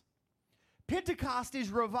us. Pentecost is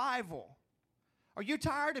revival. Are you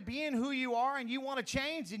tired of being who you are and you want to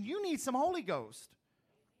change? And you need some Holy Ghost.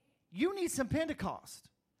 You need some Pentecost.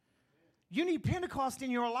 You need Pentecost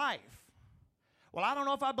in your life. Well, I don't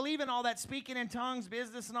know if I believe in all that speaking in tongues,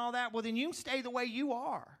 business, and all that. Well, then you stay the way you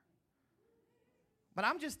are. But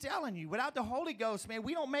I'm just telling you, without the Holy Ghost, man,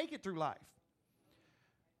 we don't make it through life.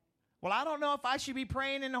 Well, I don't know if I should be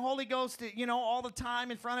praying in the Holy Ghost, all the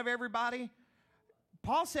time in front of everybody.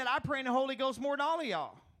 Paul said, I pray in the Holy Ghost more than all of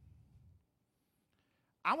y'all.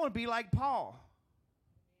 I want to be like Paul,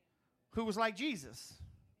 who was like Jesus.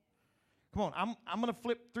 Come on, I'm going to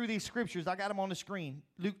flip through these scriptures. I got them on the screen.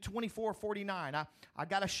 Luke 24:49. I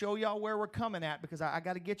got to show y'all where we're coming at, because I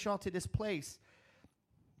got to get y'all to this place.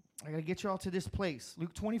 Luke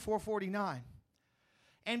 24:49.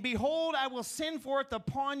 And behold, I will send forth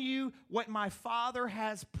upon you what my Father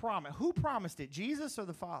has promised. Who promised it, Jesus or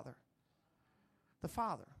the Father? The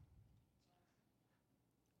Father.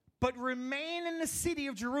 But remain in the city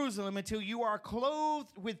of Jerusalem until you are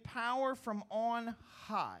clothed with power from on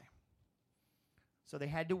high. So they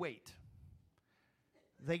had to wait.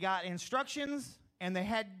 They got instructions, and they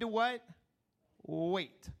had to what?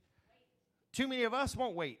 Wait. Too many of us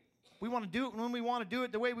won't wait. We want to do it when we want to do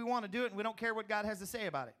it, the way we want to do it, and we don't care what God has to say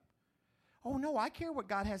about it. Oh, no, I care what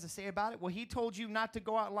God has to say about it. Well, he told you not to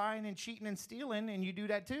go out lying and cheating and stealing, and you do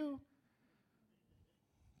that too.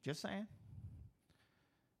 Just saying.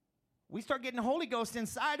 We start getting the Holy Ghost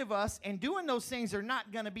inside of us, and doing those things are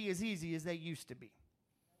not going to be as easy as they used to be.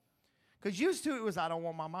 Because used to it was, I don't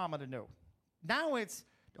want my mama to know. Now it's,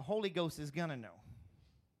 the Holy Ghost is going to know.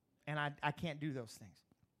 And I can't do those things.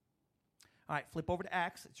 All right, flip over to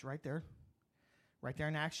Acts. It's right there. Right there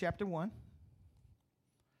in Acts chapter 1.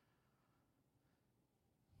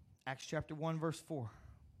 Acts chapter 1, verse 4.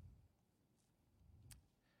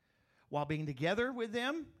 While being together with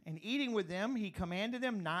them and eating with them, he commanded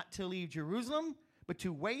them not to leave Jerusalem, but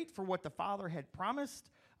to wait for what the Father had promised,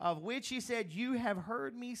 of which he said, you have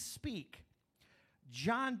heard me speak.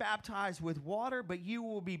 John baptized with water, but you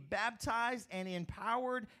will be baptized and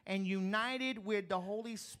empowered and united with the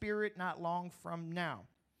Holy Spirit not long from now.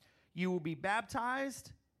 You will be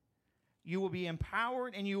baptized, you will be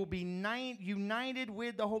empowered, and you will be united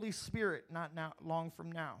with the Holy Spirit not long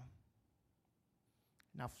from now.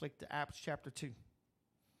 Now flick to Acts chapter 2,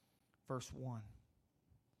 verse 1.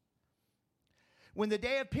 When the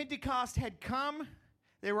day of Pentecost had come,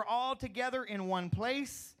 they were all together in one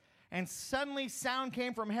place, and suddenly sound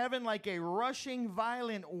came from heaven like a rushing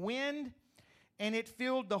violent wind, and it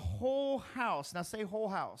filled the whole house. Now say whole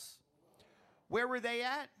house. Where were they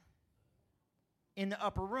at? In the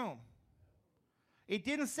upper room. It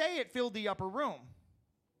didn't say it filled the upper room.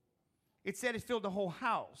 It said it filled the whole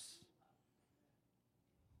house.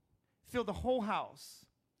 Filled the whole house.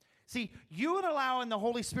 See, you and allowing the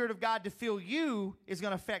Holy Spirit of God to fill you is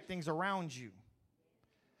going to affect things around you.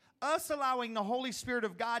 Us allowing the Holy Spirit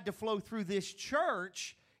of God to flow through this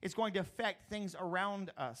church is going to affect things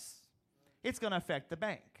around us. It's going to affect the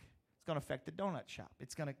bank. It's going to affect the donut shop.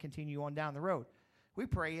 It's going to continue on down the road. We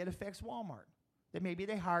pray it affects Walmart. That maybe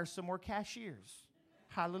they hire some more cashiers.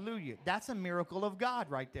 Hallelujah. That's a miracle of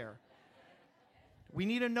God right there. We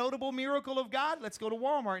need a notable miracle of God. Let's go to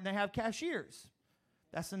Walmart and they have cashiers.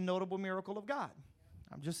 That's a notable miracle of God.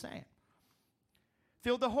 I'm just saying.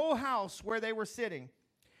 Filled the whole house where they were sitting.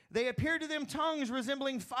 They appeared to them tongues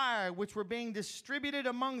resembling fire, which were being distributed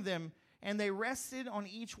among them, and they rested on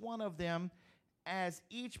each one of them as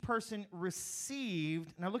each person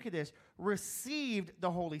received, now look at this, received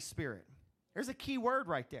the Holy Spirit. There's a key word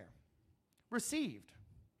right there. Received.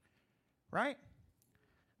 Right?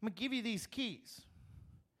 I'm going to give you these keys.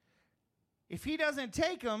 If he doesn't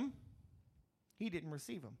take them, he didn't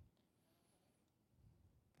receive them.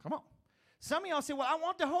 Come on. Some of y'all say, well, I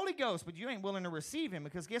want the Holy Ghost, but you ain't willing to receive him,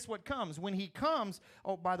 because guess what comes? When he comes,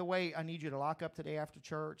 oh, by the way, I need you to lock up today after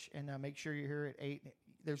church and make sure you're here at 8.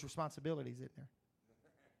 There's responsibilities in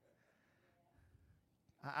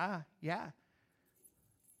there. Yeah.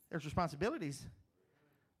 There's responsibilities.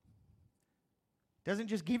 Doesn't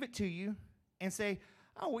just give it to you and say,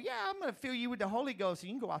 oh, well, yeah, I'm going to fill you with the Holy Ghost. So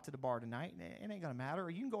you can go out to the bar tonight. It ain't going to matter. Or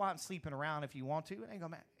you can go out and sleeping around if you want to. It ain't going to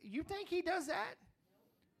matter. You think he does that?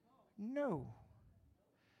 No.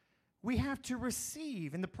 We have to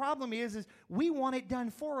receive. And the problem is we want it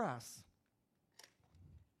done for us.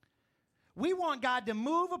 We want God to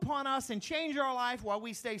move upon us and change our life while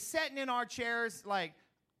we stay sitting in our chairs like,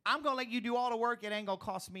 I'm going to let you do all the work. It ain't going to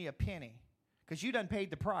cost me a penny because you done paid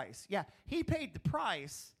the price. Yeah, he paid the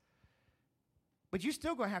price, but you're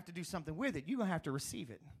still going to have to do something with it. You're going to have to receive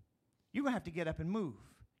it. You're going to have to get up and move.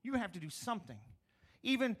 You're going to have to do something.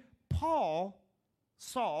 Even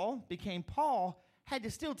Saul became Paul, had to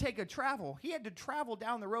still take a travel. He had to travel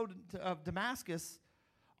down the road of Damascus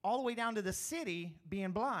all the way down to the city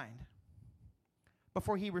being blind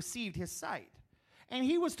before he received his sight. And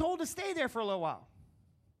he was told to stay there for a little while.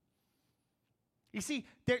 You see,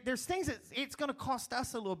 there's things that it's going to cost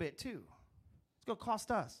us a little bit too. It's going to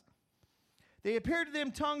cost us. They appeared to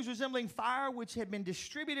them tongues resembling fire, which had been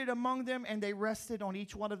distributed among them, and they rested on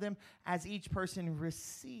each one of them as each person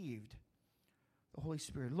received the Holy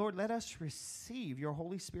Spirit. Lord, let us receive your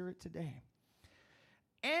Holy Spirit today.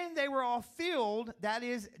 And they were all filled, that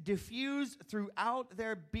is, diffused throughout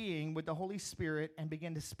their being with the Holy Spirit, and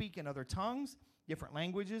began to speak in other tongues, different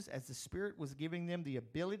languages, as the Spirit was giving them the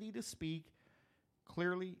ability to speak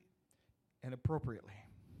clearly and appropriately.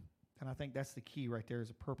 And I think that's the key right there, is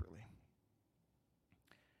appropriately.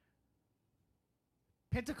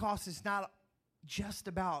 Pentecost is not just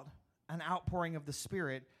about an outpouring of the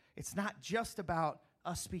Spirit. It's not just about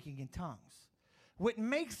us speaking in tongues. What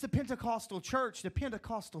makes the Pentecostal church,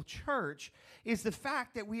 is the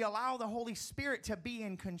fact that we allow the Holy Spirit to be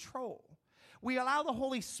in control. We allow the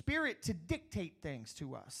Holy Spirit to dictate things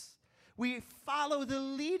to us. We follow the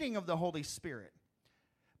leading of the Holy Spirit.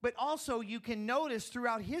 But also you can notice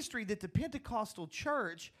throughout history that the Pentecostal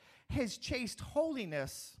church has chased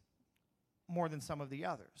holiness more than some of the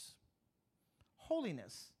others.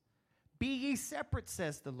 Holiness. Be ye separate,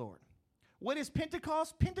 says the Lord. What is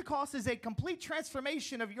Pentecost? Pentecost is a complete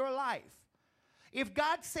transformation of your life. If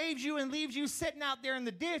God saves you and leaves you sitting out there in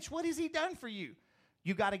the ditch, what has he done for you?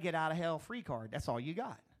 You got to get out of hell free card. That's all you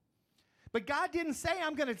got. But God didn't say,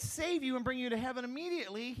 I'm going to save you and bring you to heaven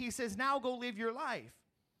immediately. He says, now go live your life.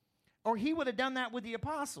 Or he would have done that with the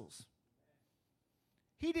apostles.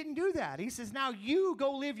 He didn't do that. He says, now you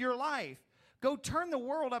go live your life. Go turn the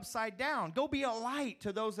world upside down. Go be a light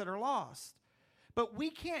to those that are lost. But we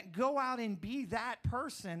can't go out and be that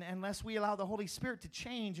person unless we allow the Holy Spirit to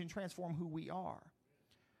change and transform who we are.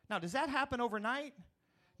 Now, does that happen overnight?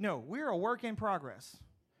 No, we're a work in progress.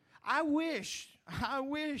 I wish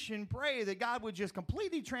and pray that God would just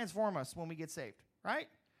completely transform us when we get saved, right?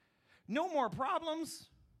 No more problems.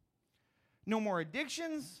 No more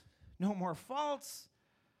addictions, no more faults.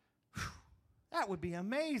 Whew, that would be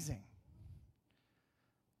amazing.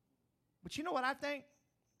 But you know what I think?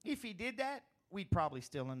 If he did that, we'd probably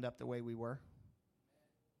still end up the way we were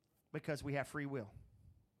because we have free will.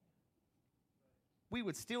 We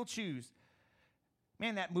would still choose,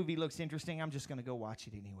 man, that movie looks interesting. I'm just going to go watch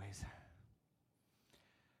it anyways.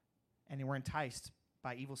 And then we're enticed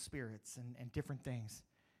by evil spirits and different things.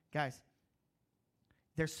 Guys,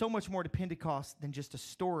 there's so much more to Pentecost than just a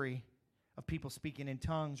story of people speaking in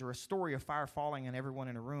tongues or a story of fire falling on everyone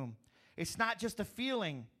in a room. It's not just a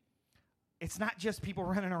feeling. It's not just people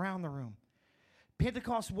running around the room.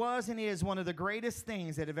 Pentecost was and is one of the greatest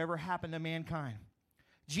things that have ever happened to mankind.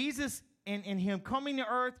 Jesus and him coming to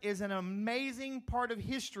earth is an amazing part of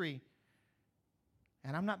history.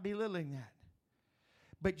 And I'm not belittling that.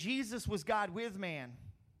 But Jesus was God with man.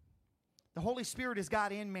 The Holy Spirit is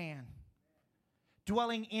God in man.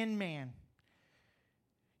 Dwelling in man.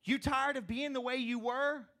 You tired of being the way you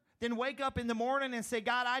were? Then wake up in the morning and say,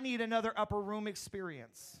 God, I need another upper room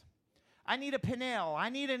experience. I need a Peniel. I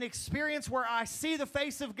need an experience where I see the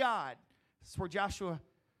face of God. This is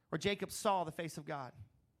where Jacob saw the face of God.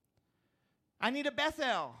 I need a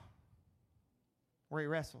Bethel, where he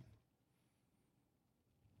wrestled,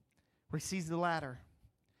 where he sees the ladder.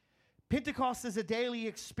 Pentecost is a daily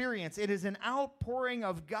experience. It is an outpouring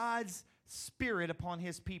of God's Spirit upon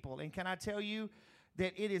his people. And can I tell you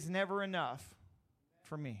that it is never enough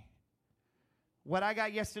for me? What I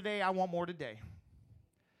got yesterday, I want more today.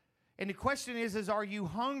 And the question is are you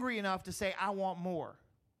hungry enough to say, I want more?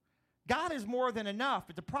 God is more than enough,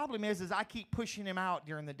 but the problem is I keep pushing him out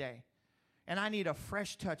during the day. And I need a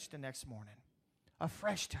fresh touch the next morning. A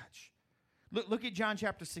fresh touch. Look at John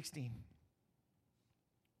chapter 16.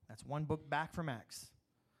 That's one book back from Acts.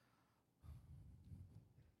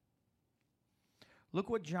 Look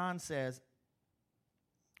what John says,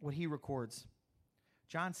 what he records.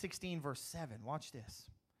 John 16, verse 7. Watch this.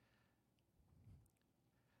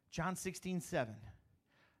 John 16, 7.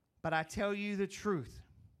 But I tell you the truth.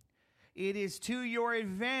 It is to your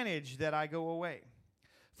advantage that I go away.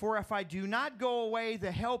 For if I do not go away,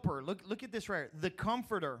 the helper, look at this right here, the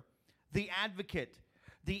comforter, the advocate,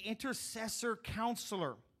 the intercessor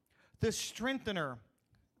counselor, the strengthener,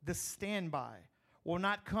 the standby, will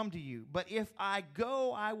not come to you. But if I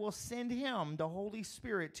go, I will send him, the Holy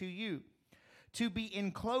Spirit, to you, to be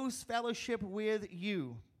in close fellowship with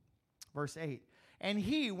you. Verse 8. And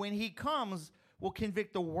he, when he comes, will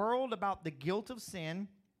convict the world about the guilt of sin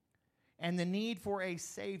and the need for a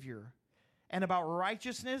Savior, and about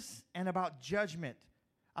righteousness and about judgment,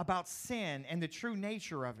 about sin and the true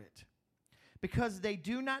nature of it. Because they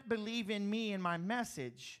do not believe in me and my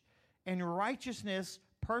message, and righteousness,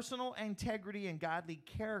 personal integrity, and godly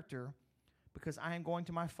character, because I am going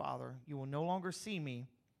to my Father, you will no longer see me.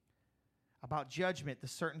 About judgment, the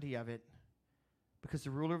certainty of it, because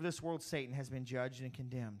the ruler of this world, Satan, has been judged and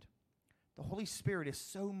condemned. The Holy Spirit is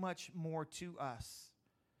so much more to us.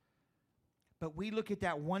 But we look at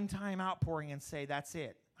that one-time outpouring and say, that's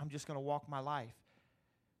it. I'm just going to walk my life.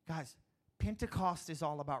 Guys, Pentecost is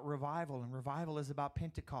all about revival, and revival is about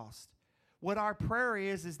Pentecost. What our prayer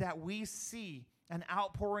is that we see an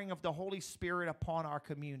outpouring of the Holy Spirit upon our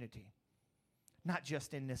community. Not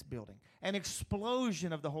just in this building. An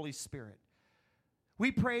explosion of the Holy Spirit.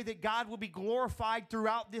 We pray that God will be glorified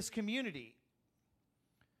throughout this community.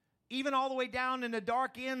 Even all the way down in the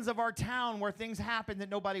dark ends of our town where things happen that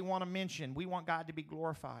nobody want to mention. We want God to be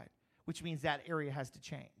glorified, which means that area has to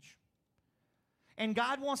change. And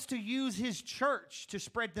God wants to use his church to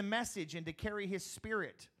spread the message and to carry his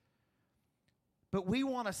Spirit. But we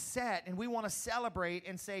want to set and we want to celebrate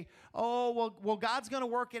and say, oh, well, God's going to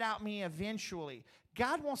work it out me eventually.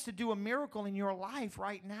 God wants to do a miracle in your life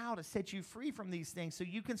right now to set you free from these things so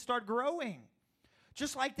you can start growing.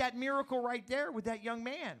 Just like that miracle right there with that young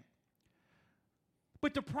man.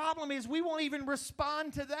 But the problem is we won't even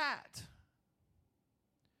respond to that.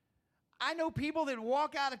 I know people that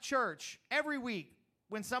walk out of church every week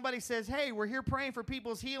when somebody says, hey, we're here praying for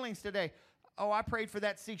people's healings today. Oh, I prayed for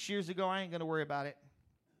that 6 years ago. I ain't going to worry about it.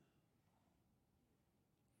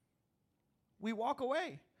 We walk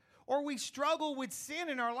away. Or we struggle with sin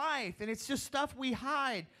in our life, and it's just stuff we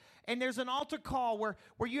hide. And there's an altar call where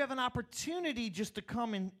you have an opportunity just to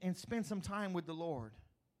come and spend some time with the Lord.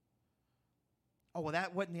 Oh, well,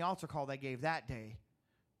 that wasn't the altar call they gave that day.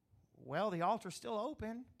 Well, the altar's still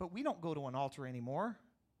open, but we don't go to an altar anymore.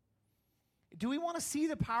 Do we want to see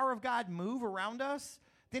the power of God move around us?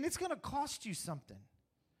 Then it's going to cost you something.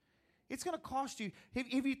 It's going to cost you.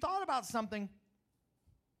 Have you thought about something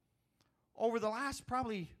over the last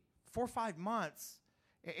probably 4 or 5 months,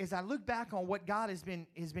 as I look back on what God has been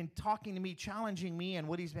talking to me, challenging me, and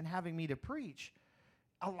what he's been having me to preach,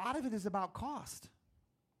 a lot of it is about cost.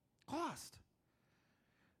 Cost.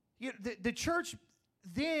 You know, the church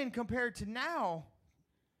then compared to now,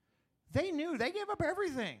 they knew. They gave up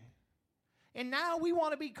everything. And now we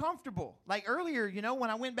want to be comfortable. Like earlier, when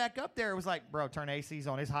I went back up there, it was like, bro, turn ACs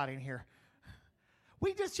on. It's hot in here.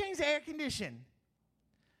 We just changed the air condition.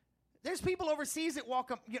 There's people overseas that walk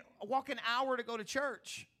an hour to go to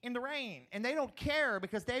church in the rain, and they don't care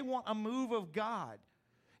because they want a move of God.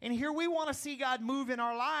 And here we want to see God move in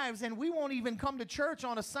our lives, and we won't even come to church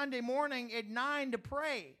on a Sunday morning at 9 to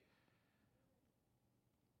pray.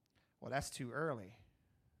 Well, that's too early.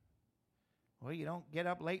 Well, you don't get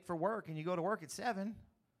up late for work, and you go to work at 7.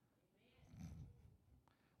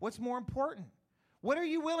 What's more important? What are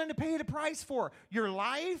you willing to pay the price for? Your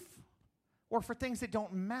life? Or for things that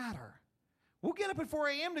don't matter. We'll get up at 4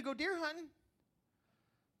 a.m. to go deer hunting.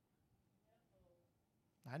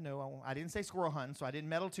 I know, I didn't say squirrel hunting, so I didn't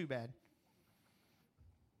meddle too bad.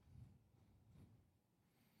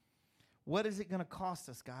 What is it going to cost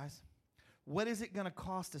us, guys? What is it going to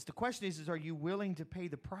cost us? The question is are you willing to pay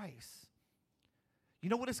the price? You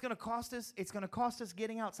know what it's going to cost us? It's going to cost us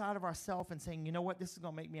getting outside of ourselves and saying, you know what, this is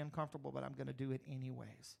going to make me uncomfortable, but I'm going to do it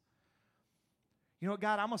anyways. You know what,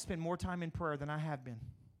 God, I'm going to spend more time in prayer than I have been.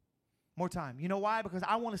 More time. You know why? Because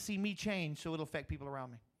I want to see me change so it'll affect people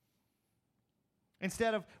around me.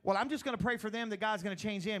 Instead of, well, I'm just going to pray for them that God's going to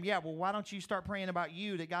change them. Yeah, well, why don't you start praying about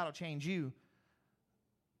you that God will change you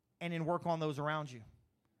and then work on those around you?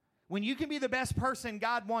 When you can be the best person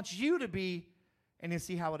God wants you to be and then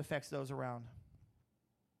see how it affects those around.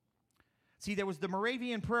 See, there was the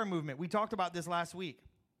Moravian prayer movement. We talked about this last week.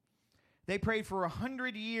 They prayed for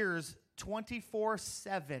 100 years,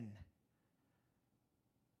 24/7. It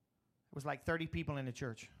was like 30 people in the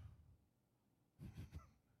church.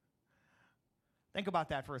 Think about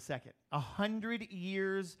that for a second. 100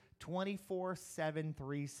 years, 24/7,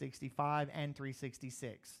 365, and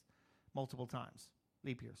 366. Multiple times.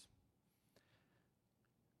 Leap years.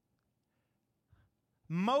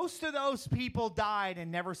 Most of those people died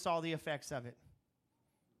and never saw the effects of it.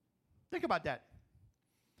 Think about that.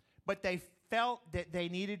 But they felt that they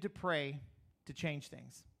needed to pray to change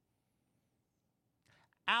things.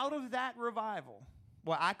 Out of that revival,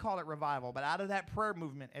 well, I call it revival, but out of that prayer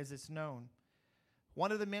movement as it's known,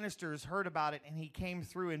 one of the ministers heard about it and he came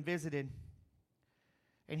through and visited.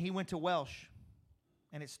 And he went to Welsh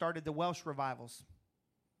and it started the Welsh revivals.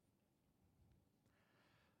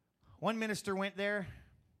 One minister went there.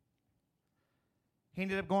 He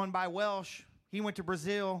ended up going by Welsh. He went to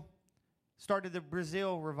Brazil, started the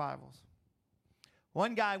Brazil revivals.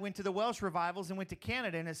 One guy went to the Welsh revivals and went to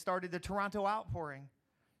Canada and it started the Toronto outpouring.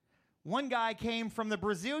 One guy came from the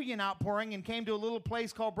Brazilian outpouring and came to a little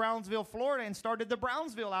place called Brownsville, Florida, and started the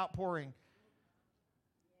Brownsville outpouring.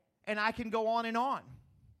 And I can go on and on.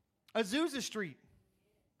 Azusa Street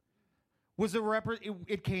was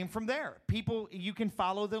it came from there. People, you can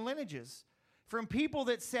follow the lineages. From people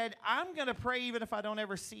that said, I'm going to pray even if I don't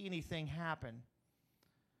ever see anything happen.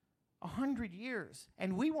 100 years.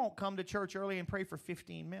 And we won't come to church early and pray for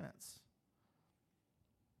 15 minutes.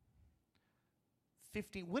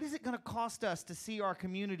 What is it going to cost us to see our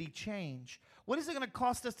community change? What is it going to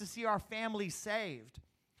cost us to see our families saved?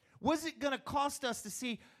 What is it going to cost us to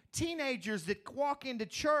see teenagers that walk into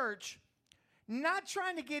church not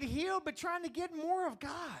trying to get healed, but trying to get more of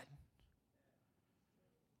God?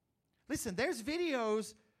 Listen, there's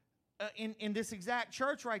videos in this exact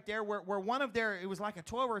church right there where one of it was like a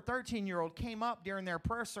 12 or 13-year-old came up during their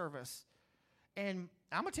prayer service. And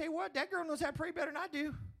I'm going to tell you what, that girl knows how to pray better than I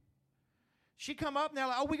do. She come up and they're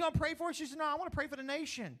like, oh, we going to pray for her? She said, no, I want to pray for the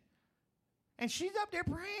nation. And she's up there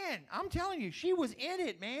praying. I'm telling you, she was in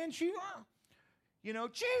it, man. She,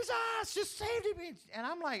 Jesus, just saved me. And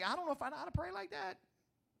I'm like, I don't know if I know how to pray like that.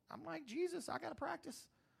 I'm like, Jesus, I got to practice.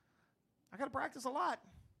 I got to practice a lot.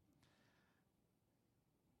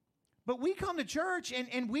 But we come to church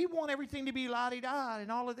and we want everything to be la-di-da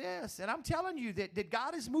and all of this. And I'm telling you that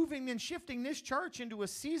God is moving and shifting this church into a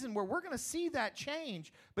season where we're going to see that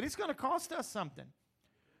change. But it's going to cost us something.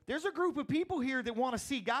 There's a group of people here that want to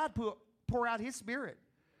see God pour out His Spirit.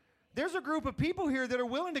 There's a group of people here that are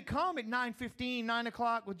willing to come at 9:15, 9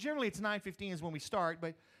 o'clock. Well, generally it's 9:15 is when we start.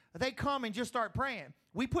 But they come and just start praying.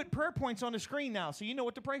 We put prayer points on the screen now so you know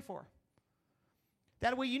what to pray for.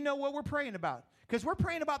 That way you know what we're praying about. Because we're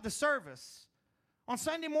praying about the service. On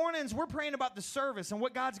Sunday mornings, we're praying about the service and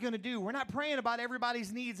what God's going to do. We're not praying about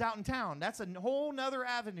everybody's needs out in town. That's a whole nother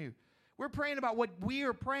avenue. We're praying about what we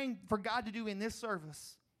are praying for God to do in this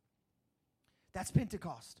service. That's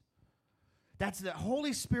Pentecost. That's the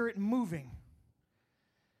Holy Spirit moving.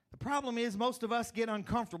 The problem is most of us get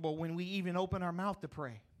uncomfortable when we even open our mouth to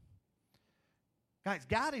pray. Guys,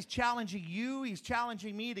 God is challenging you. He's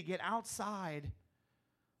challenging me to get outside.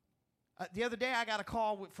 The other day, I got a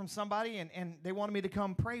call from somebody, and they wanted me to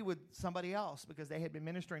come pray with somebody else because they had been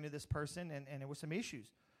ministering to this person, and there were some issues.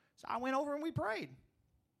 So I went over and we prayed.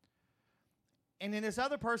 And then this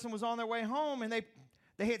other person was on their way home, and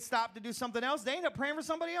they had stopped to do something else. They ended up praying for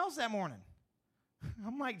somebody else that morning.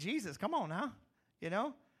 I'm like, Jesus, come on now,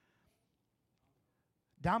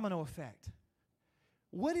 Domino effect.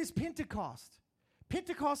 What is Pentecost?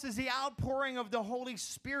 Pentecost is the outpouring of the Holy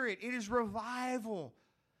Spirit. It is revival.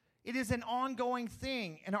 It is an ongoing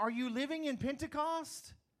thing. And are you living in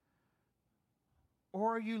Pentecost?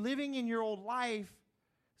 Or are you living in your old life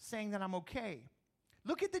saying that I'm okay?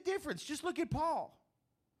 Look at the difference. Just look at Paul,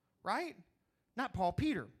 right? Not Paul,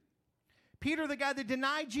 Peter. Peter, the guy that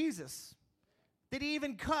denied Jesus, that he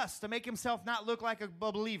even cussed to make himself not look like a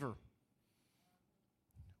believer.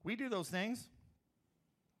 We do those things.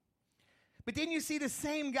 But then you see the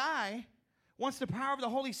same guy, once the power of the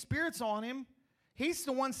Holy Spirit's on him, he's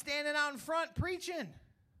the one standing out in front preaching.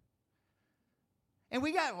 And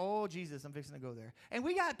we got, oh, Jesus, I'm fixing to go there. And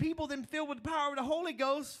we got people that filled with the power of the Holy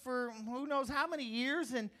Ghost for who knows how many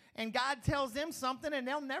years, and God tells them something, and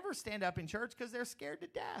they'll never stand up in church because they're scared to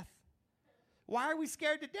death. Why are we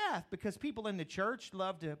scared to death? Because people in the church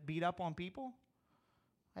love to beat up on people?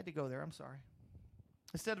 I had to go there, I'm sorry.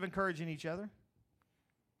 Instead of encouraging each other.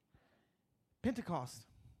 Pentecost.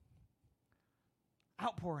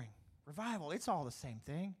 Outpouring. Revival. It's all the same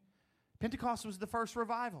thing. Pentecost was the first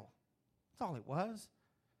revival. That's all it was.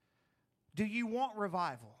 Do you want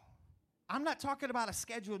revival? I'm not talking about a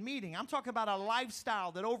scheduled meeting. I'm talking about a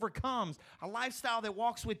lifestyle that overcomes, a lifestyle that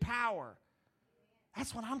walks with power.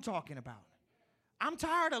 That's what I'm talking about. I'm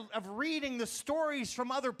tired of reading the stories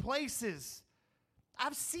from other places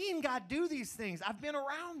I've seen God do these things. I've been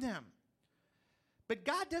around them. But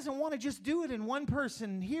God doesn't want to just do it in one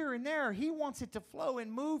person here and there. He wants it to flow and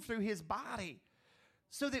move through his body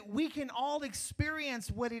so that we can all experience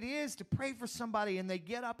what it is to pray for somebody and they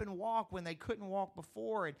get up and walk when they couldn't walk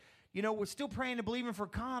before. And, we're still praying and believing for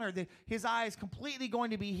Connor that his eye is completely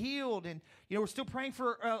going to be healed. And, we're still praying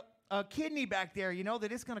for a kidney back there,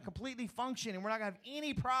 that it's going to completely function and we're not going to have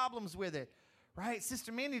any problems with it, right?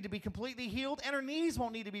 Sister Minnie to be completely healed and her knees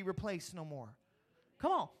won't need to be replaced no more.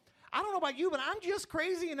 Come on. I don't know about you, but I'm just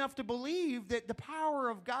crazy enough to believe that the power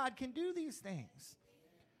of God can do these things.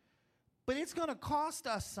 But it's going to cost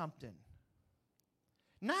us something.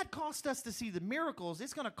 Not cost us to see the miracles.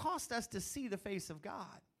 It's going to cost us to see the face of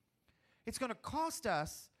God. It's going to cost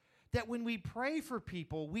us that when we pray for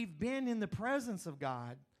people, we've been in the presence of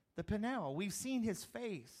God, the Peniel. We've seen his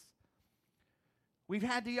face. We've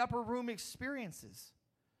had the upper room experiences.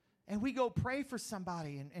 And we go pray for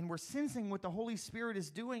somebody, and we're sensing what the Holy Spirit is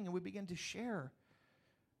doing, and we begin to share.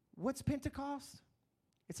 What's Pentecost?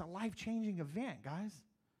 It's a life-changing event, guys.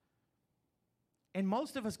 And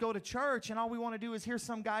most of us go to church, and all we want to do is hear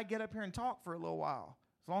some guy get up here and talk for a little while.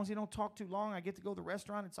 As long as he don't talk too long, I get to go to the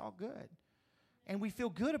restaurant, it's all good. And we feel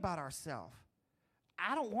good about ourselves.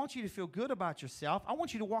 I don't want you to feel good about yourself. I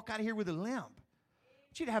want you to walk out of here with a limp. I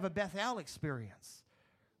want you to have a Bethel experience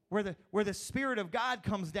where the Spirit of God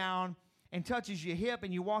comes down and touches your hip,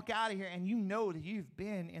 and you walk out of here, and you know that you've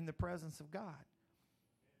been in the presence of God.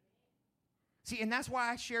 See, and that's why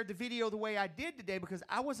I shared the video the way I did today, because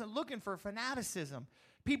I wasn't looking for fanaticism.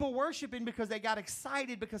 People worshiping because they got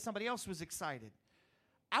excited because somebody else was excited.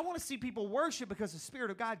 I want to see people worship because the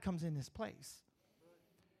Spirit of God comes in this place.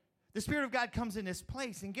 The Spirit of God comes in this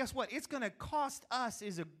place, and guess what? It's going to cost us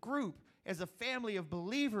as a group, as a family of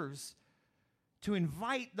believers, to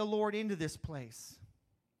invite the Lord into this place,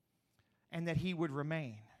 and that he would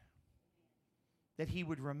remain. That he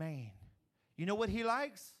would remain. You know what he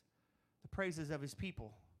likes? The praises of his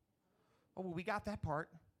people. Oh, well, we got that part.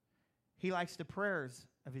 He likes the prayers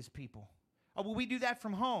of his people. Oh, well, we do that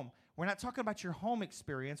from home. We're not talking about your home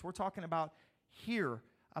experience. We're talking about here,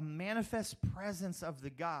 a manifest presence of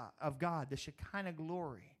God, the Shekinah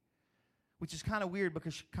glory, which is kind of weird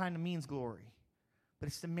because Shekinah means glory. But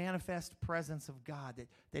it's the manifest presence of God,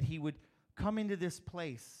 that he would come into this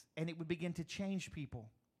place and it would begin to change people.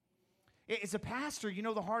 As a pastor,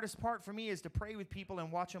 the hardest part for me is to pray with people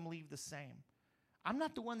and watch them leave the same. I'm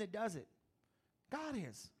not the one that does it. God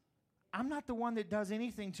is. I'm not the one that does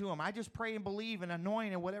anything to them. I just pray and believe and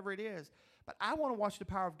anoint and whatever it is. But I want to watch the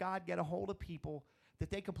power of God get a hold of people that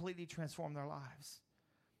they completely transform their lives.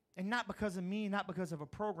 And not because of me, not because of a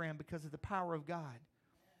program, because of the power of God.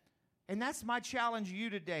 And that's my challenge to you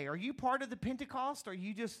today. Are you part of the Pentecost, or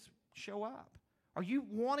you just show up? Are you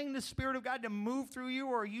wanting the Spirit of God to move through you,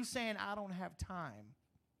 or are you saying, I don't have time?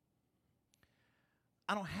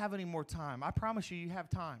 I don't have any more time. I promise you, you have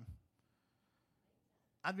time.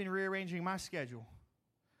 I've been rearranging my schedule.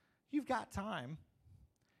 You've got time.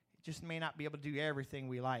 It just may not be able to do everything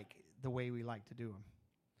we like the way we like to do them.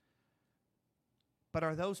 But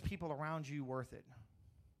are those people around you worth it?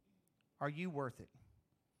 Are you worth it?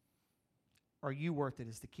 Are you worth it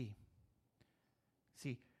is the key.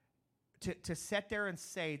 See, to sit there and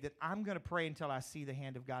say that I'm going to pray until I see the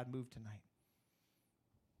hand of God move tonight.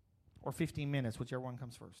 Or 15 minutes, whichever one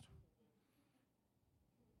comes first.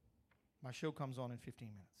 My show comes on in 15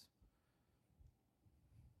 minutes.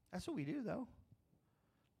 That's what we do, though.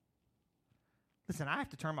 Listen, I have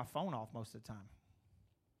to turn my phone off most of the time.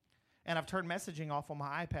 And I've turned messaging off on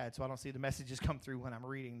my iPad so I don't see the messages come through when I'm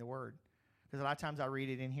reading the Word. Because a lot of times I read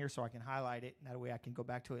it in here so I can highlight it, and that way I can go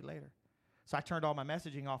back to it later. So I turned all my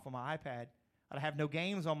messaging off on my iPad. I have no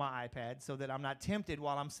games on my iPad so that I'm not tempted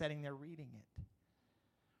while I'm sitting there reading it.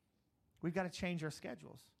 We've got to change our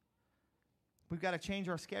schedules. We've got to change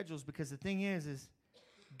our schedules, because the thing is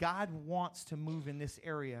God wants to move in this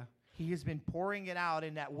area. He has been pouring it out,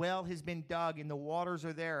 and that well has been dug, and the waters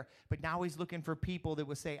are there. But now he's looking for people that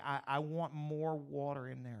would say, I want more water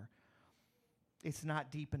in there. It's not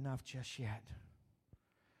deep enough just yet.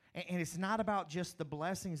 And it's not about just the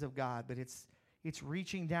blessings of God, but it's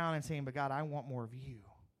reaching down and saying, but God, I want more of you.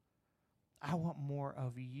 I want more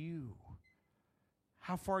of you.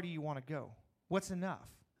 How far do you want to go? What's enough?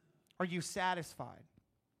 Are you satisfied?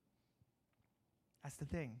 That's the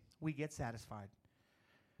thing. We get satisfied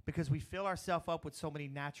because we fill ourselves up with so many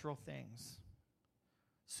natural things.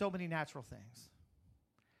 So many natural things.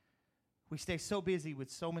 We stay so busy with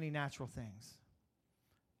so many natural things.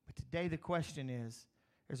 But today the question is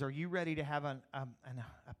are you ready to have a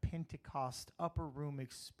Pentecost upper room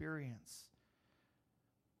experience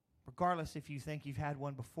regardless if you think you've had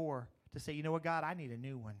one before, to say, you know what, God, I need a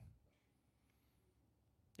new one.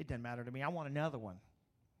 It doesn't matter to me. I want another one.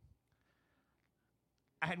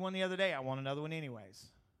 I had one the other day. I want another one anyways.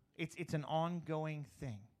 It's an ongoing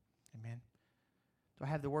thing. Amen. Do I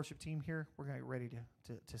have the worship team here? We're going to get ready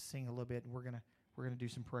to sing a little bit, and we're going to do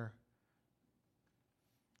some prayer.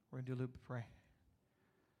 We're going to do a little bit of prayer.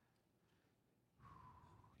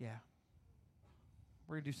 Yeah.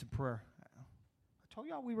 We're going to do some prayer. I told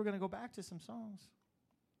y'all we were going to go back to some songs.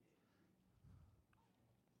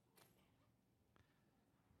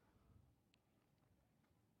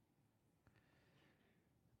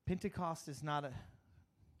 Pentecost is not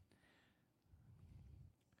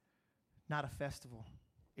a festival.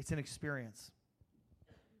 It's an experience.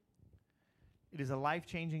 It is a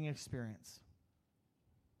life-changing experience.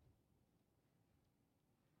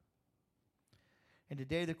 And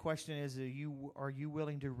today the question is, are you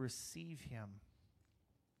willing to receive him?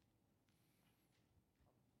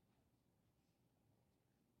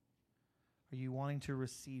 Are you wanting to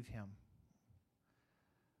receive him?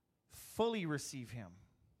 Fully receive him.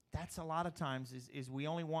 That's a lot of times is we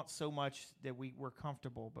only want so much that we're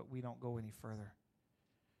comfortable, but we don't go any further.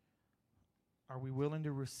 Are we willing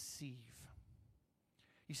to receive?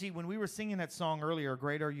 You see, when we were singing that song earlier,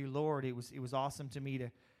 Great Are You, Lord, it was awesome to me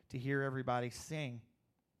to hear everybody sing.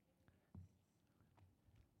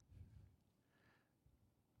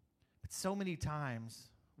 But so many times,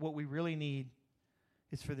 what we really need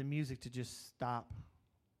is for the music to just stop.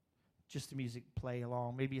 Just the music play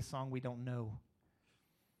along, maybe a song we don't know.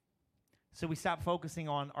 So we stop focusing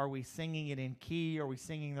on, are we singing it in key? Are we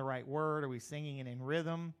singing the right word? Are we singing it in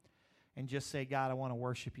rhythm? And just say, God, I want to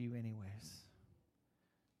worship you anyways.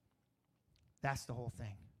 That's the whole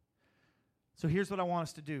thing. So here's what I want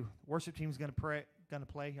us to do. The worship team is going to play.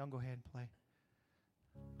 Y'all go ahead and play.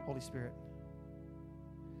 Holy Spirit.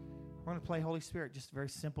 We're going to play Holy Spirit, just a very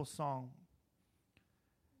simple song.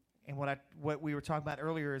 And what we were talking about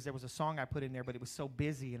earlier is there was a song I put in there, but it was so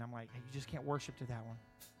busy, and I'm like, hey, you just can't worship to that one.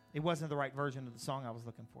 It wasn't the right version of the song I was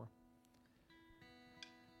looking for.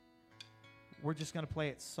 We're just going to play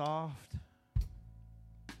it soft.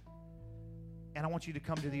 And I want you to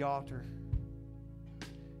come to the altar.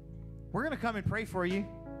 We're going to come and pray for you,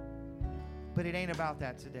 but it ain't about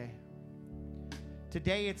that today.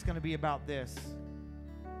 Today it's going to be about this.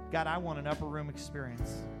 God, I want an upper room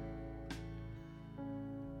experience.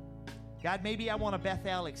 God, maybe I want a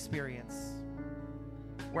Bethel experience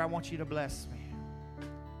where I want you to bless me.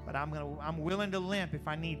 But I'm willing to limp if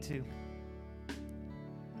I need to.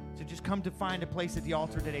 So just come to find a place at the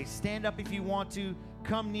altar today. Stand up if you want to.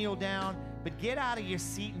 Come kneel down. But get out of your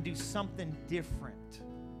seat and do something different.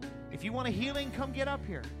 If you want a healing, come get up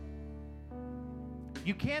here.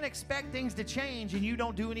 You can't expect things to change and you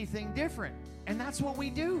don't do anything different. And that's what we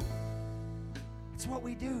do. It's what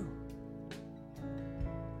we do.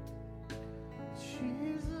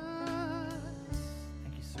 Jesus.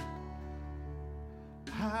 Thank you, sir.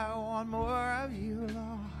 I want more of you,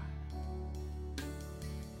 Lord.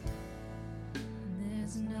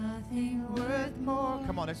 There's nothing Worth more.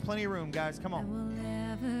 Come on, there's plenty of room, guys. Come on.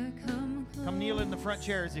 Come kneel in the front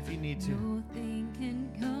chairs if you need to. Nothing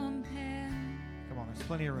can compare. Come on, there's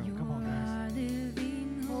plenty of room. Come on, guys.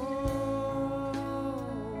 Living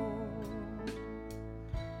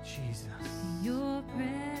Jesus. your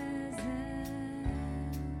presence.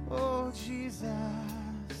 Oh, Jesus.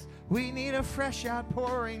 We need a fresh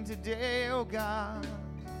outpouring today, oh God.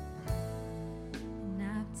 And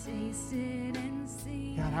I've tasted and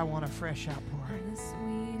seen God, I want a fresh outpouring. the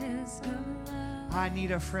sweetest of love. I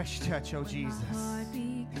need a fresh touch, oh Jesus. My heart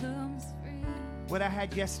becomes free. What I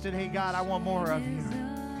had yesterday, God, I want more of you.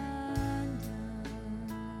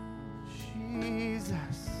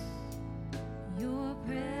 Jesus. Your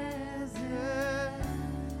presence,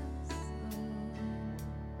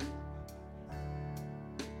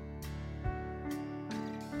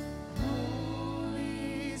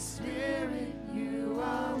 Holy Spirit, you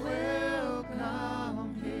are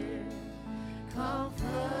welcome here. Come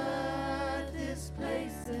flood this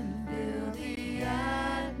place and fill the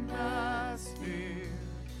atmosphere.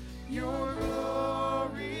 Your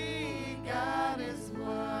glory, God, is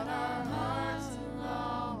what our hearts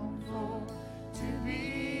long for. To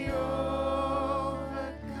be overcome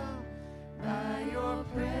by your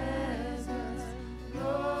presence,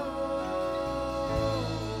 Lord.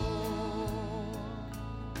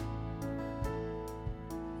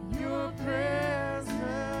 Your presence,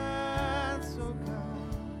 oh God.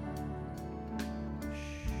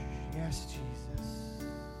 Yes, Jesus.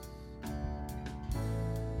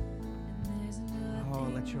 and there's nothing Oh,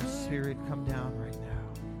 let your spirit come down right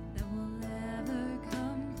now. that will ever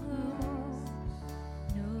come close.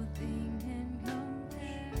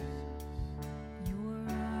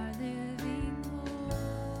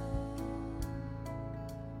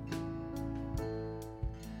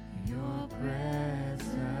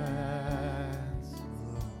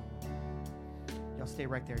 stay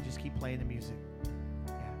right there. Just keep playing the music.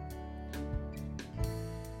 Yeah.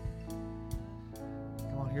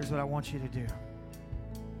 Come on, here's what I want you to do.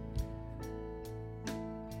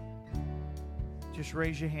 Just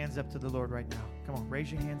raise your hands up to the Lord right now. Come on,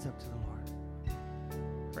 raise your hands up to the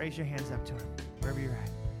Lord. Raise your hands up to Him, wherever you're at.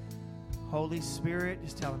 Holy Spirit,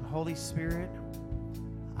 just tell Him, Holy Spirit,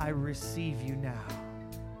 I receive you now.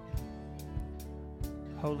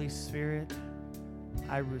 Holy Spirit,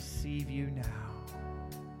 I receive you now.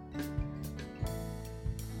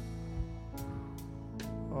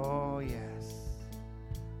 Oh, yes.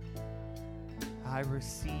 I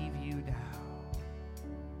receive you now.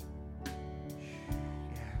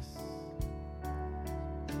 Yes.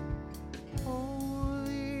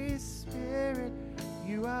 Holy Spirit,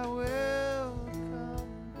 you are welcome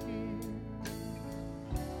here.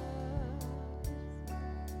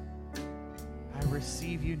 I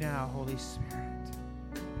receive you now, Holy Spirit.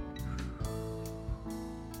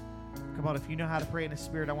 Come on, if you know how to pray in the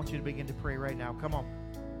Spirit, I want you to begin to pray right now. Come on.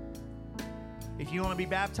 If you want to be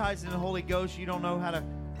baptized in the Holy Ghost, you don't know how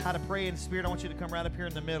to pray in the Spirit, I want you to come right up here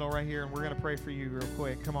in the middle right here, and we're going to pray for you real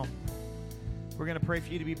quick. Come on. We're going to pray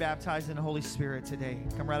for you to be baptized in the Holy Spirit today.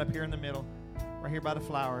 Come right up here in the middle, right here by the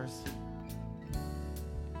flowers.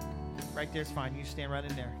 Right there's fine. You stand right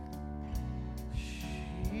in there.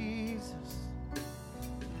 Jesus.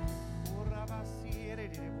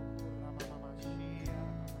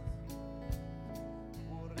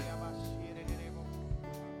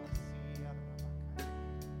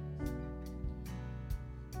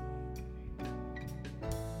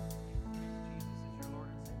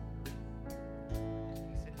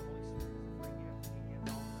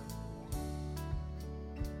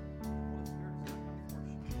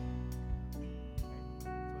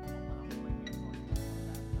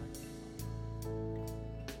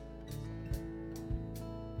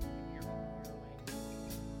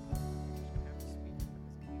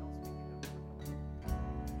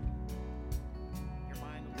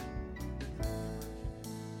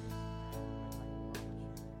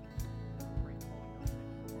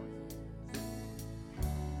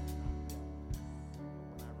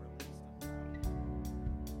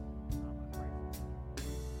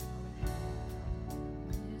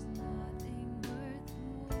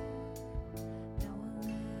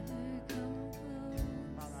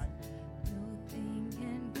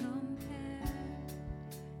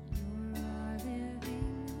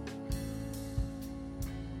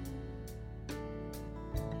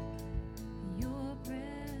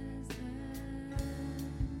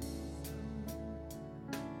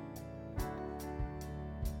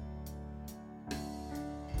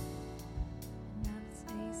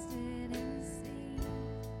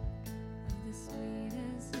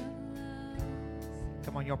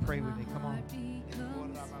 Come on, y'all pray with me. Come on.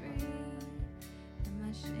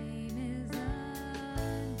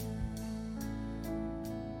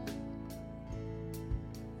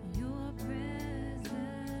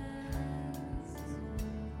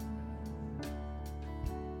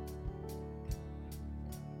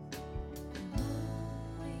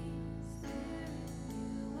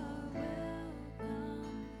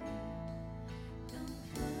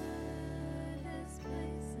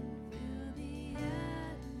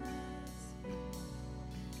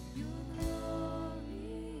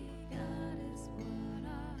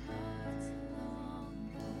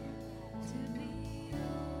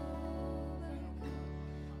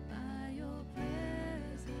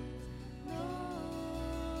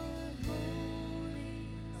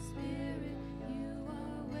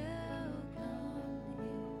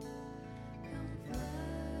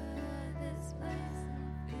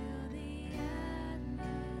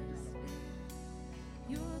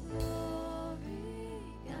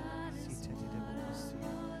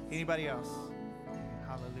 Anybody else?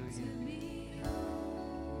 Hallelujah.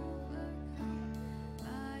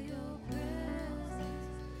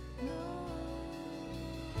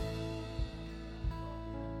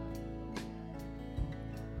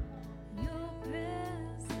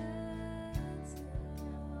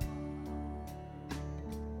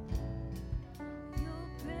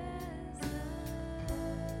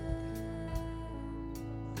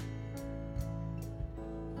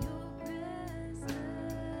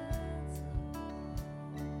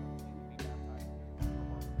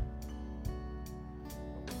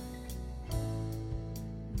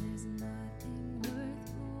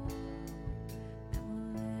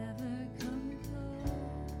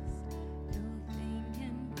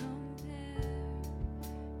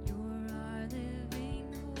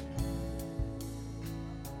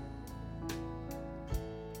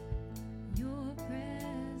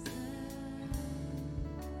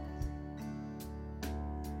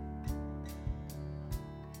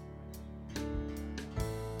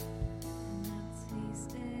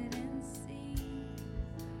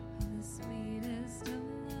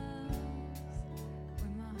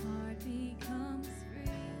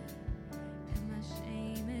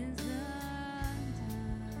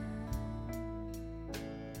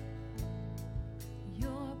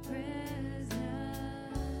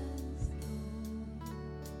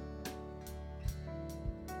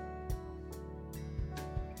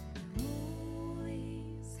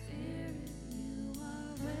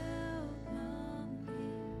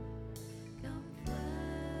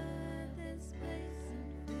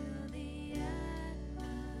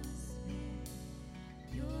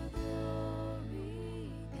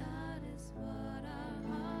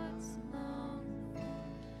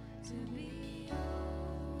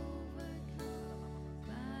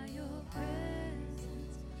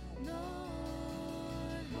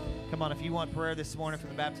 Come on, if you want prayer this morning for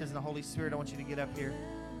the baptism of the Holy Spirit, I want you to get up here.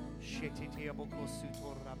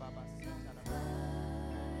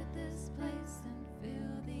 Flood this place and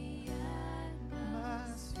fill the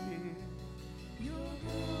atmosphere. Your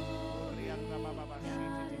glory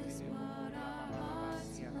is what our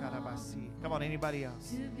hearts long Come on, anybody else?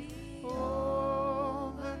 to be.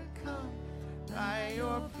 Overcome by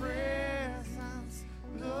your presence,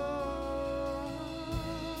 Lord.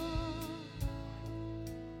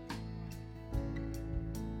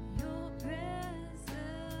 Your presence,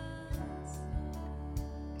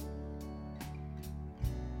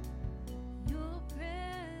 your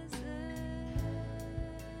presence,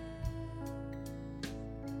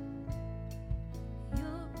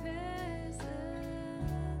 your presence,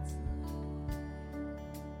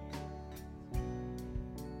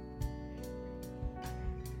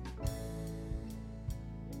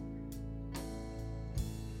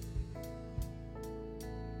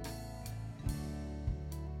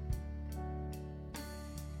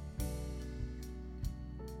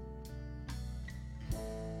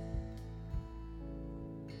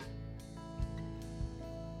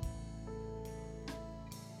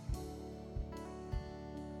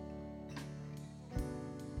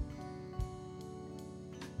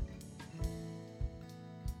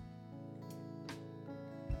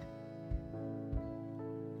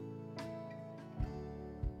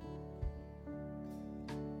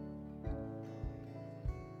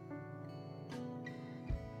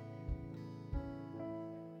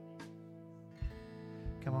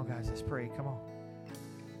 Come on, guys, let's pray. Come on.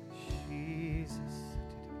 Jesus.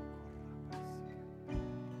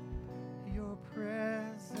 Your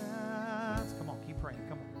presence. Come on, keep praying.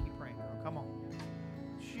 Come on, keep praying, girl. Come on.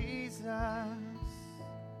 Jesus.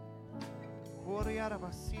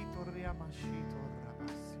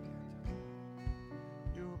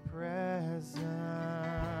 Your presence.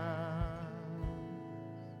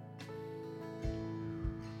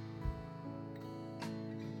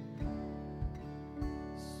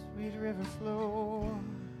 Sweet river flow,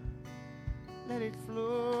 let it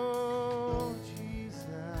flow, Jesus.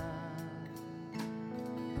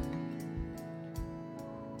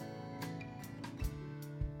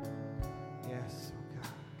 Yes, oh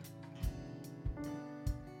God.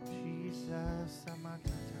 Jesus,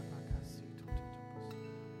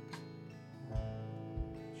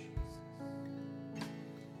 Jesus.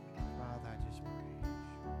 Father, I just praise you.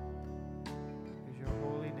 Is your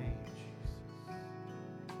holy name, Jesus.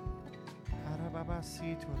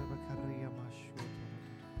 Harababasito rebakaria mashuto.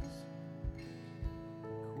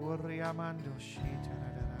 Kuriamando shita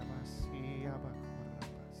radarabasi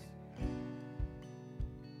abakorabasi.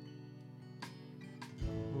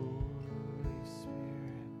 Holy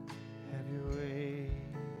Spirit, have your way.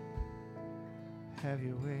 Have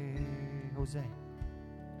your way. Jose.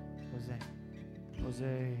 Jose.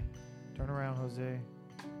 Jose. Turn around, Jose.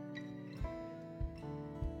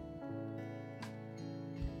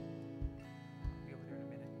 Be over there in a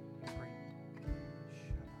minute. You pray.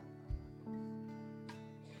 Shut up.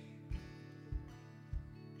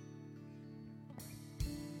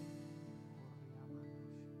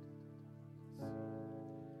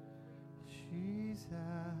 Jesus.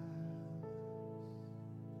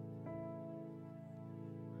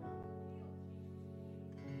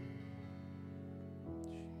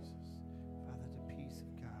 Jesus. Father, the peace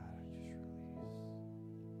of God, I just release.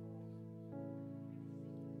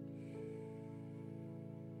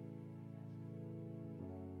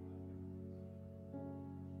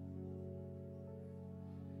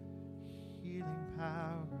 Healing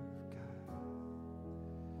power of God.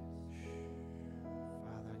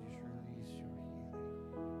 Father, I just release your healing.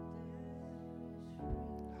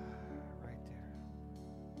 Right there.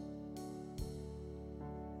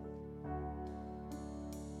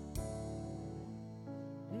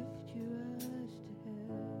 Lift your eyes to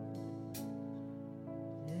heaven.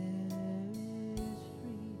 There is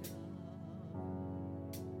freedom.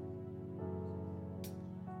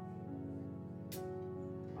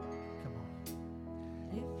 Come on.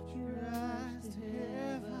 Lift your eyes to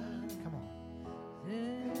heaven. Come on.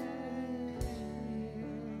 There is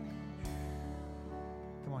freedom.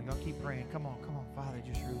 Come on, y'all keep praying. Come on, come on. Father,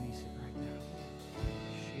 just release it right now.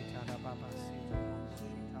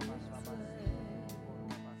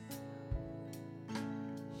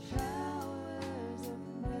 Showers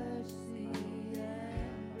of mercy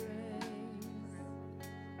and grace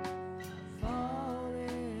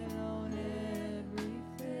falling on every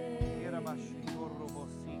face.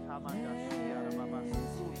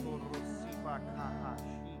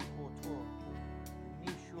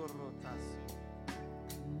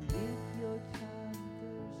 If your time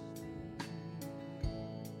thirsty,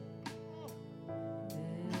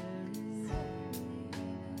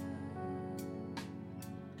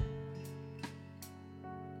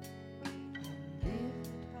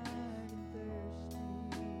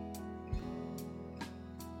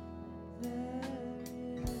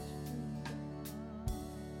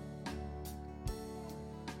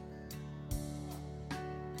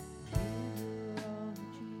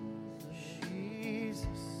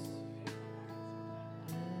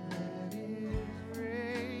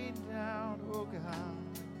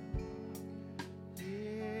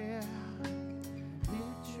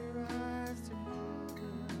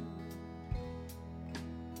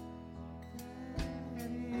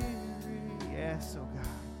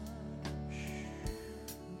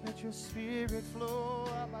 Let your spirit flow.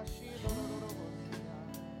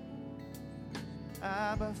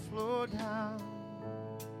 Abba, flow down.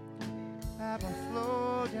 Abba,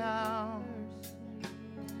 flow down.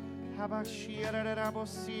 Abba,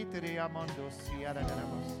 shiarabositiri amondo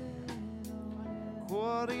siarabos.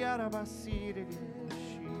 Koriarabasiri.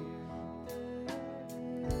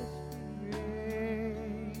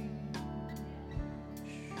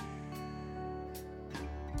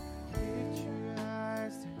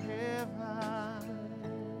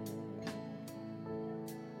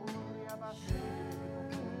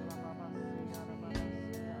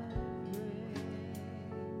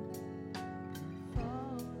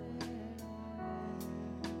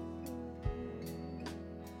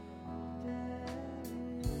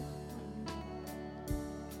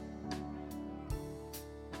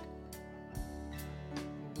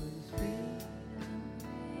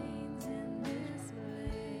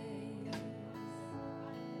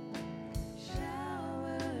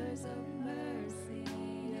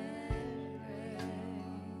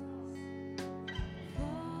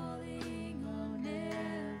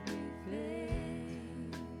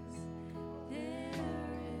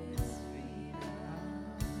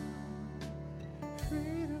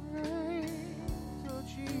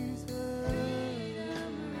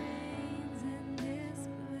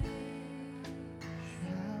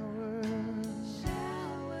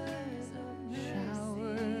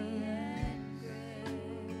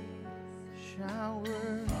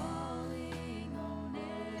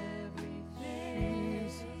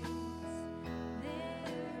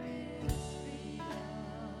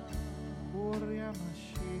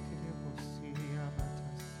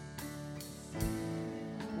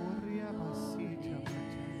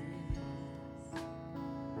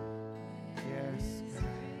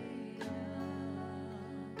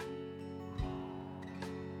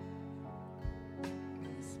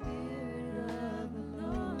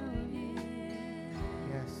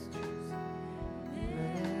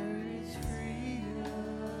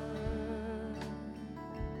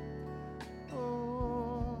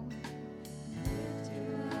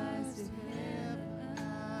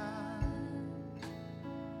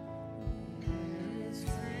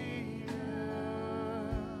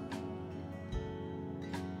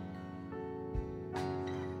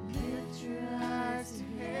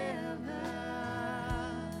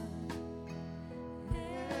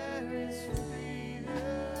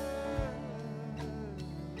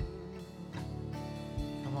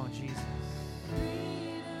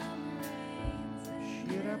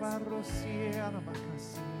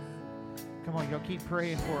 Come on, y'all keep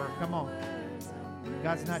praying for her. Come on.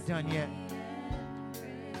 God's not done yet.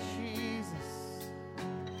 Jesus,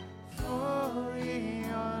 falling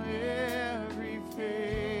on every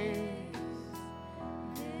face,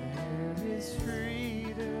 there is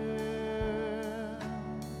freedom.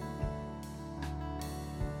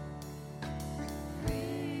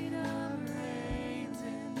 Freedom reigns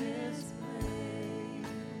in this place.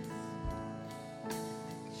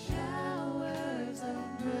 Showers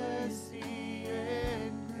of mercy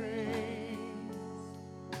and grace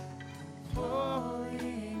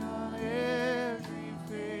falling on every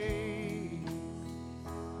face.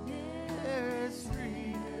 There's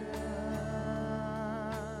freedom.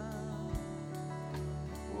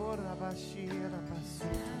 Oh, Rabashi, Rabasu.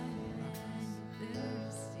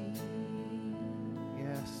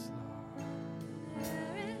 Yes, Lord.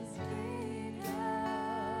 There is freedom.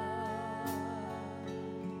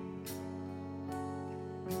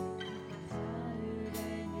 Tired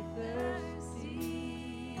and you're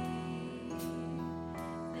thirsty.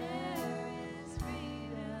 There is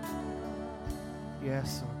freedom.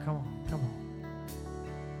 Yes, Lord. Come on, come on.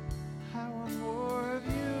 I want more of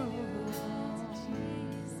you.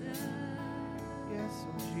 Jesus, Yes,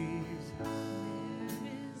 oh Jesus. there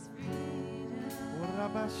is freedom. Oh,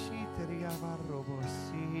 Rabashiteria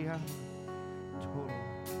Barrobosia. Total.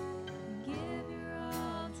 Give your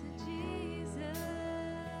all to Jesus.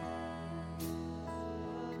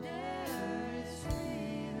 There is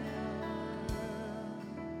freedom.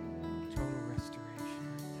 Total restoration.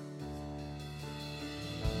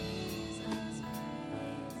 Jesus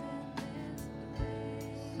reigns in this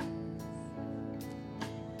place.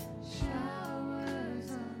 Showers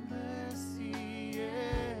of mercy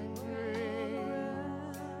and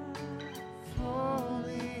grace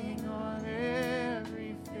falling on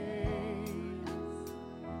every face.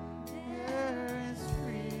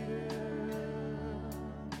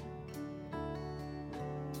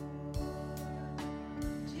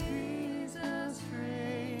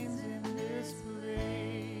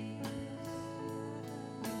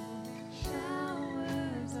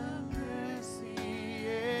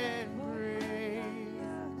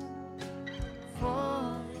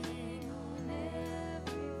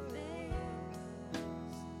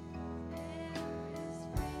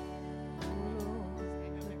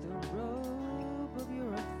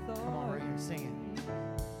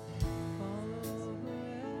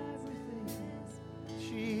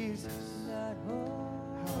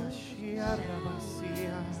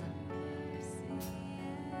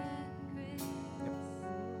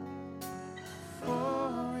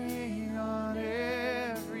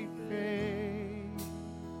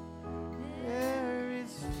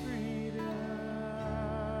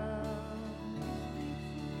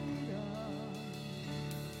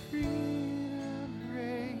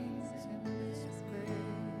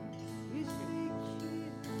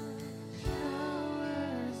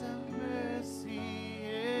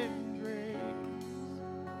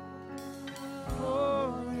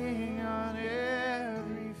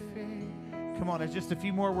 on, there's just a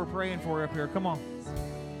few more we're praying for up here. Come on.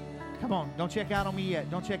 Come on. Don't check out on me yet.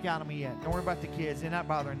 Don't check out on me yet. Don't worry about the kids. They're not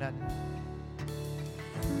bothering nothing.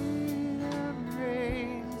 Freedom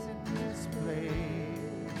reigns in this place.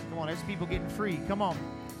 Come on, there's people getting free. Come on.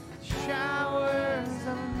 Showers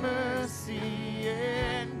of mercy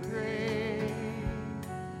and grace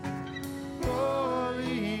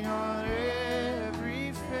falling on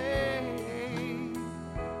every face.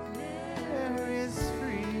 There is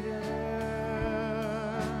freedom.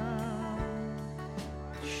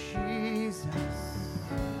 Jesus.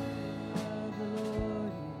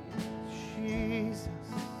 Jesus.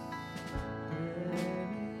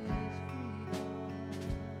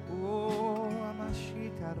 Oh,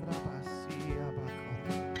 Amashita Rabasia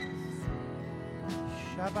Bakor.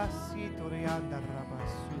 Shabasito Rianda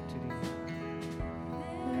Rabasutri.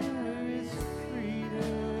 There is freedom.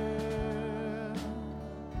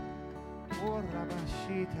 Oh,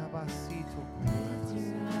 Rabashita Basito.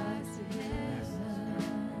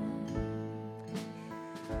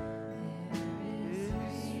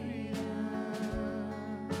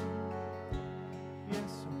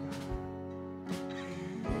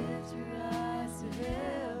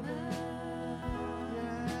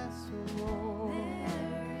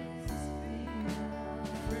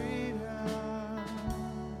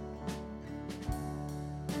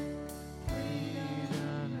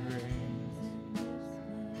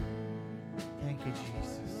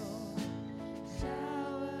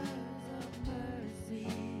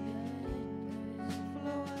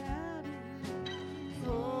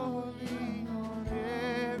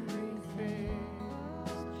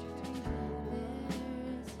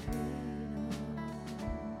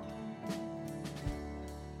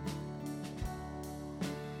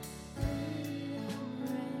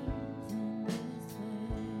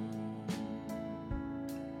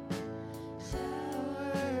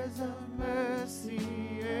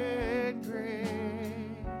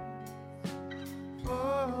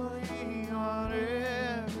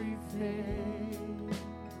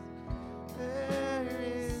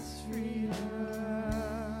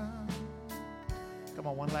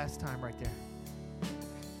 One last time right there.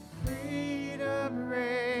 Freedom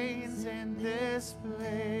reigns in this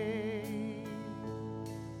place.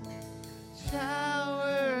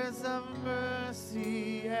 Showers of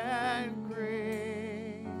mercy and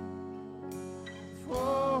grace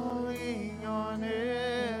falling on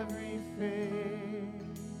every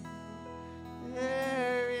face.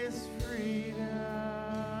 There is freedom.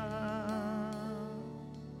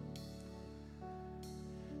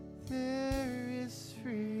 There is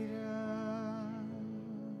freedom.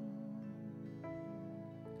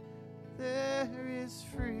 There is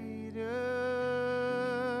freedom.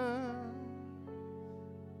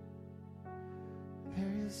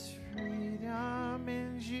 There is freedom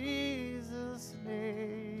in Jesus'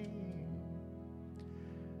 name.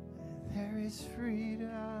 There is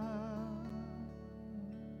freedom.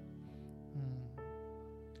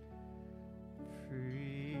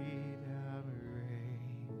 Freedom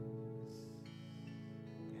reigns.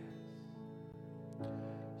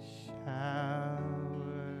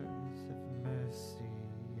 Showers of mercy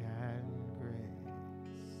and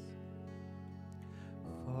grace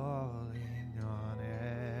falling on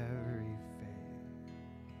every face.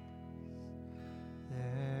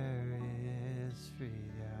 There is freedom.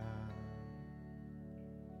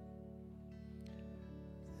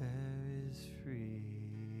 There is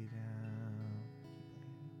freedom.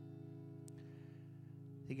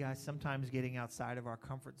 Hey guys, sometimes getting outside of our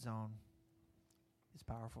comfort zone is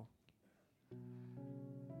powerful.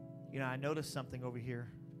 You know, I noticed something over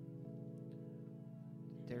here.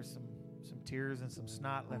 There's some tears and some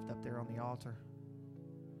snot left up there on the altar.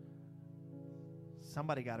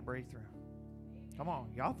 Somebody got a breakthrough. Come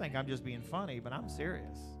on, y'all think I'm just being funny, but I'm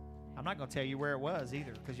serious. I'm not going to tell you where it was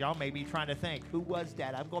either, because y'all may be trying to think, who was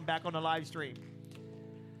that? I'm going back on the live stream.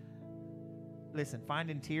 Listen,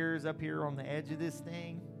 finding tears up here on the edge of this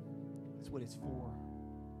thing, that's what it's for.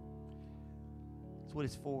 That's what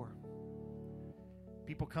it's for.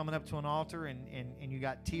 People coming up to an altar and you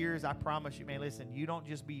got tears, I promise you, man, listen, you don't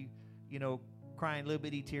just be, crying little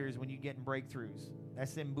bitty tears when you're getting breakthroughs.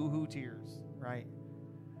 That's them boo-hoo tears, right?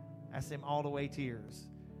 That's them all the way tears.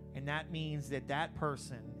 And that means that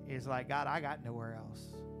person is like, God, I got nowhere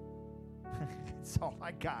else. That's all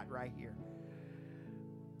I got right here.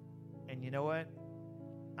 And you know what?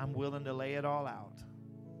 I'm willing to lay it all out.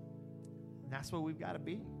 And that's what we've got to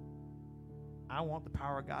be. I want the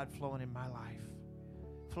power of God flowing in my life,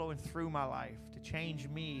 flowing through my life, to change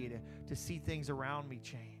me, to see things around me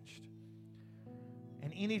changed.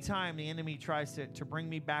 And anytime the enemy tries to bring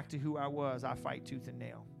me back to who I was, I fight tooth and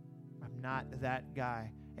nail. I'm not that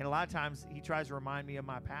guy. And a lot of times he tries to remind me of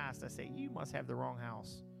my past. I say, you must have the wrong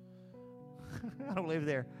house. I don't live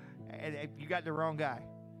there. And you got the wrong guy.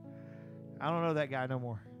 I don't know that guy no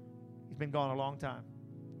more. He's been gone a long time.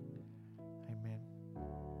 Amen.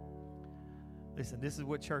 Listen, this is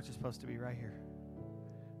what church is supposed to be right here.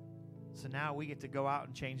 So now we get to go out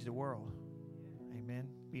and change the world. Amen.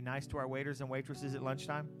 Be nice to our waiters and waitresses at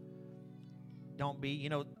lunchtime. Don't be. You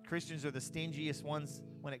know, Christians are the stingiest ones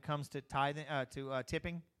when it comes to tithing,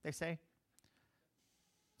 tipping, they say.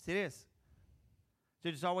 Yes, it is.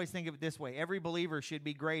 So just always think of it this way. Every believer should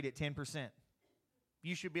be great at 10%.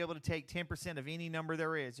 You should be able to take 10% of any number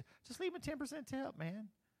there is. Just leave a 10% tip, man.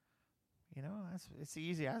 You know, it's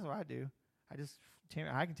easy. That's what I do. I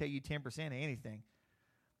can tell you 10% of anything.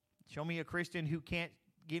 Show me a Christian who can't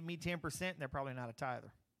give me 10%, and they're probably not a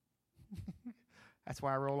tither. That's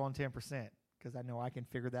why I roll on 10%, because I know I can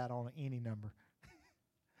figure that on any number.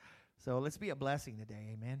 So let's be a blessing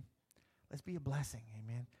today, amen. Let's be a blessing,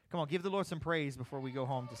 amen. Come on, give the Lord some praise before we go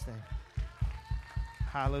home today.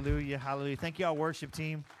 Hallelujah, hallelujah. Thank you all, worship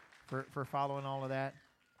team, for following all of that.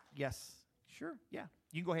 Yes, sure, yeah.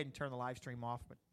 You can go ahead and turn the live stream off, but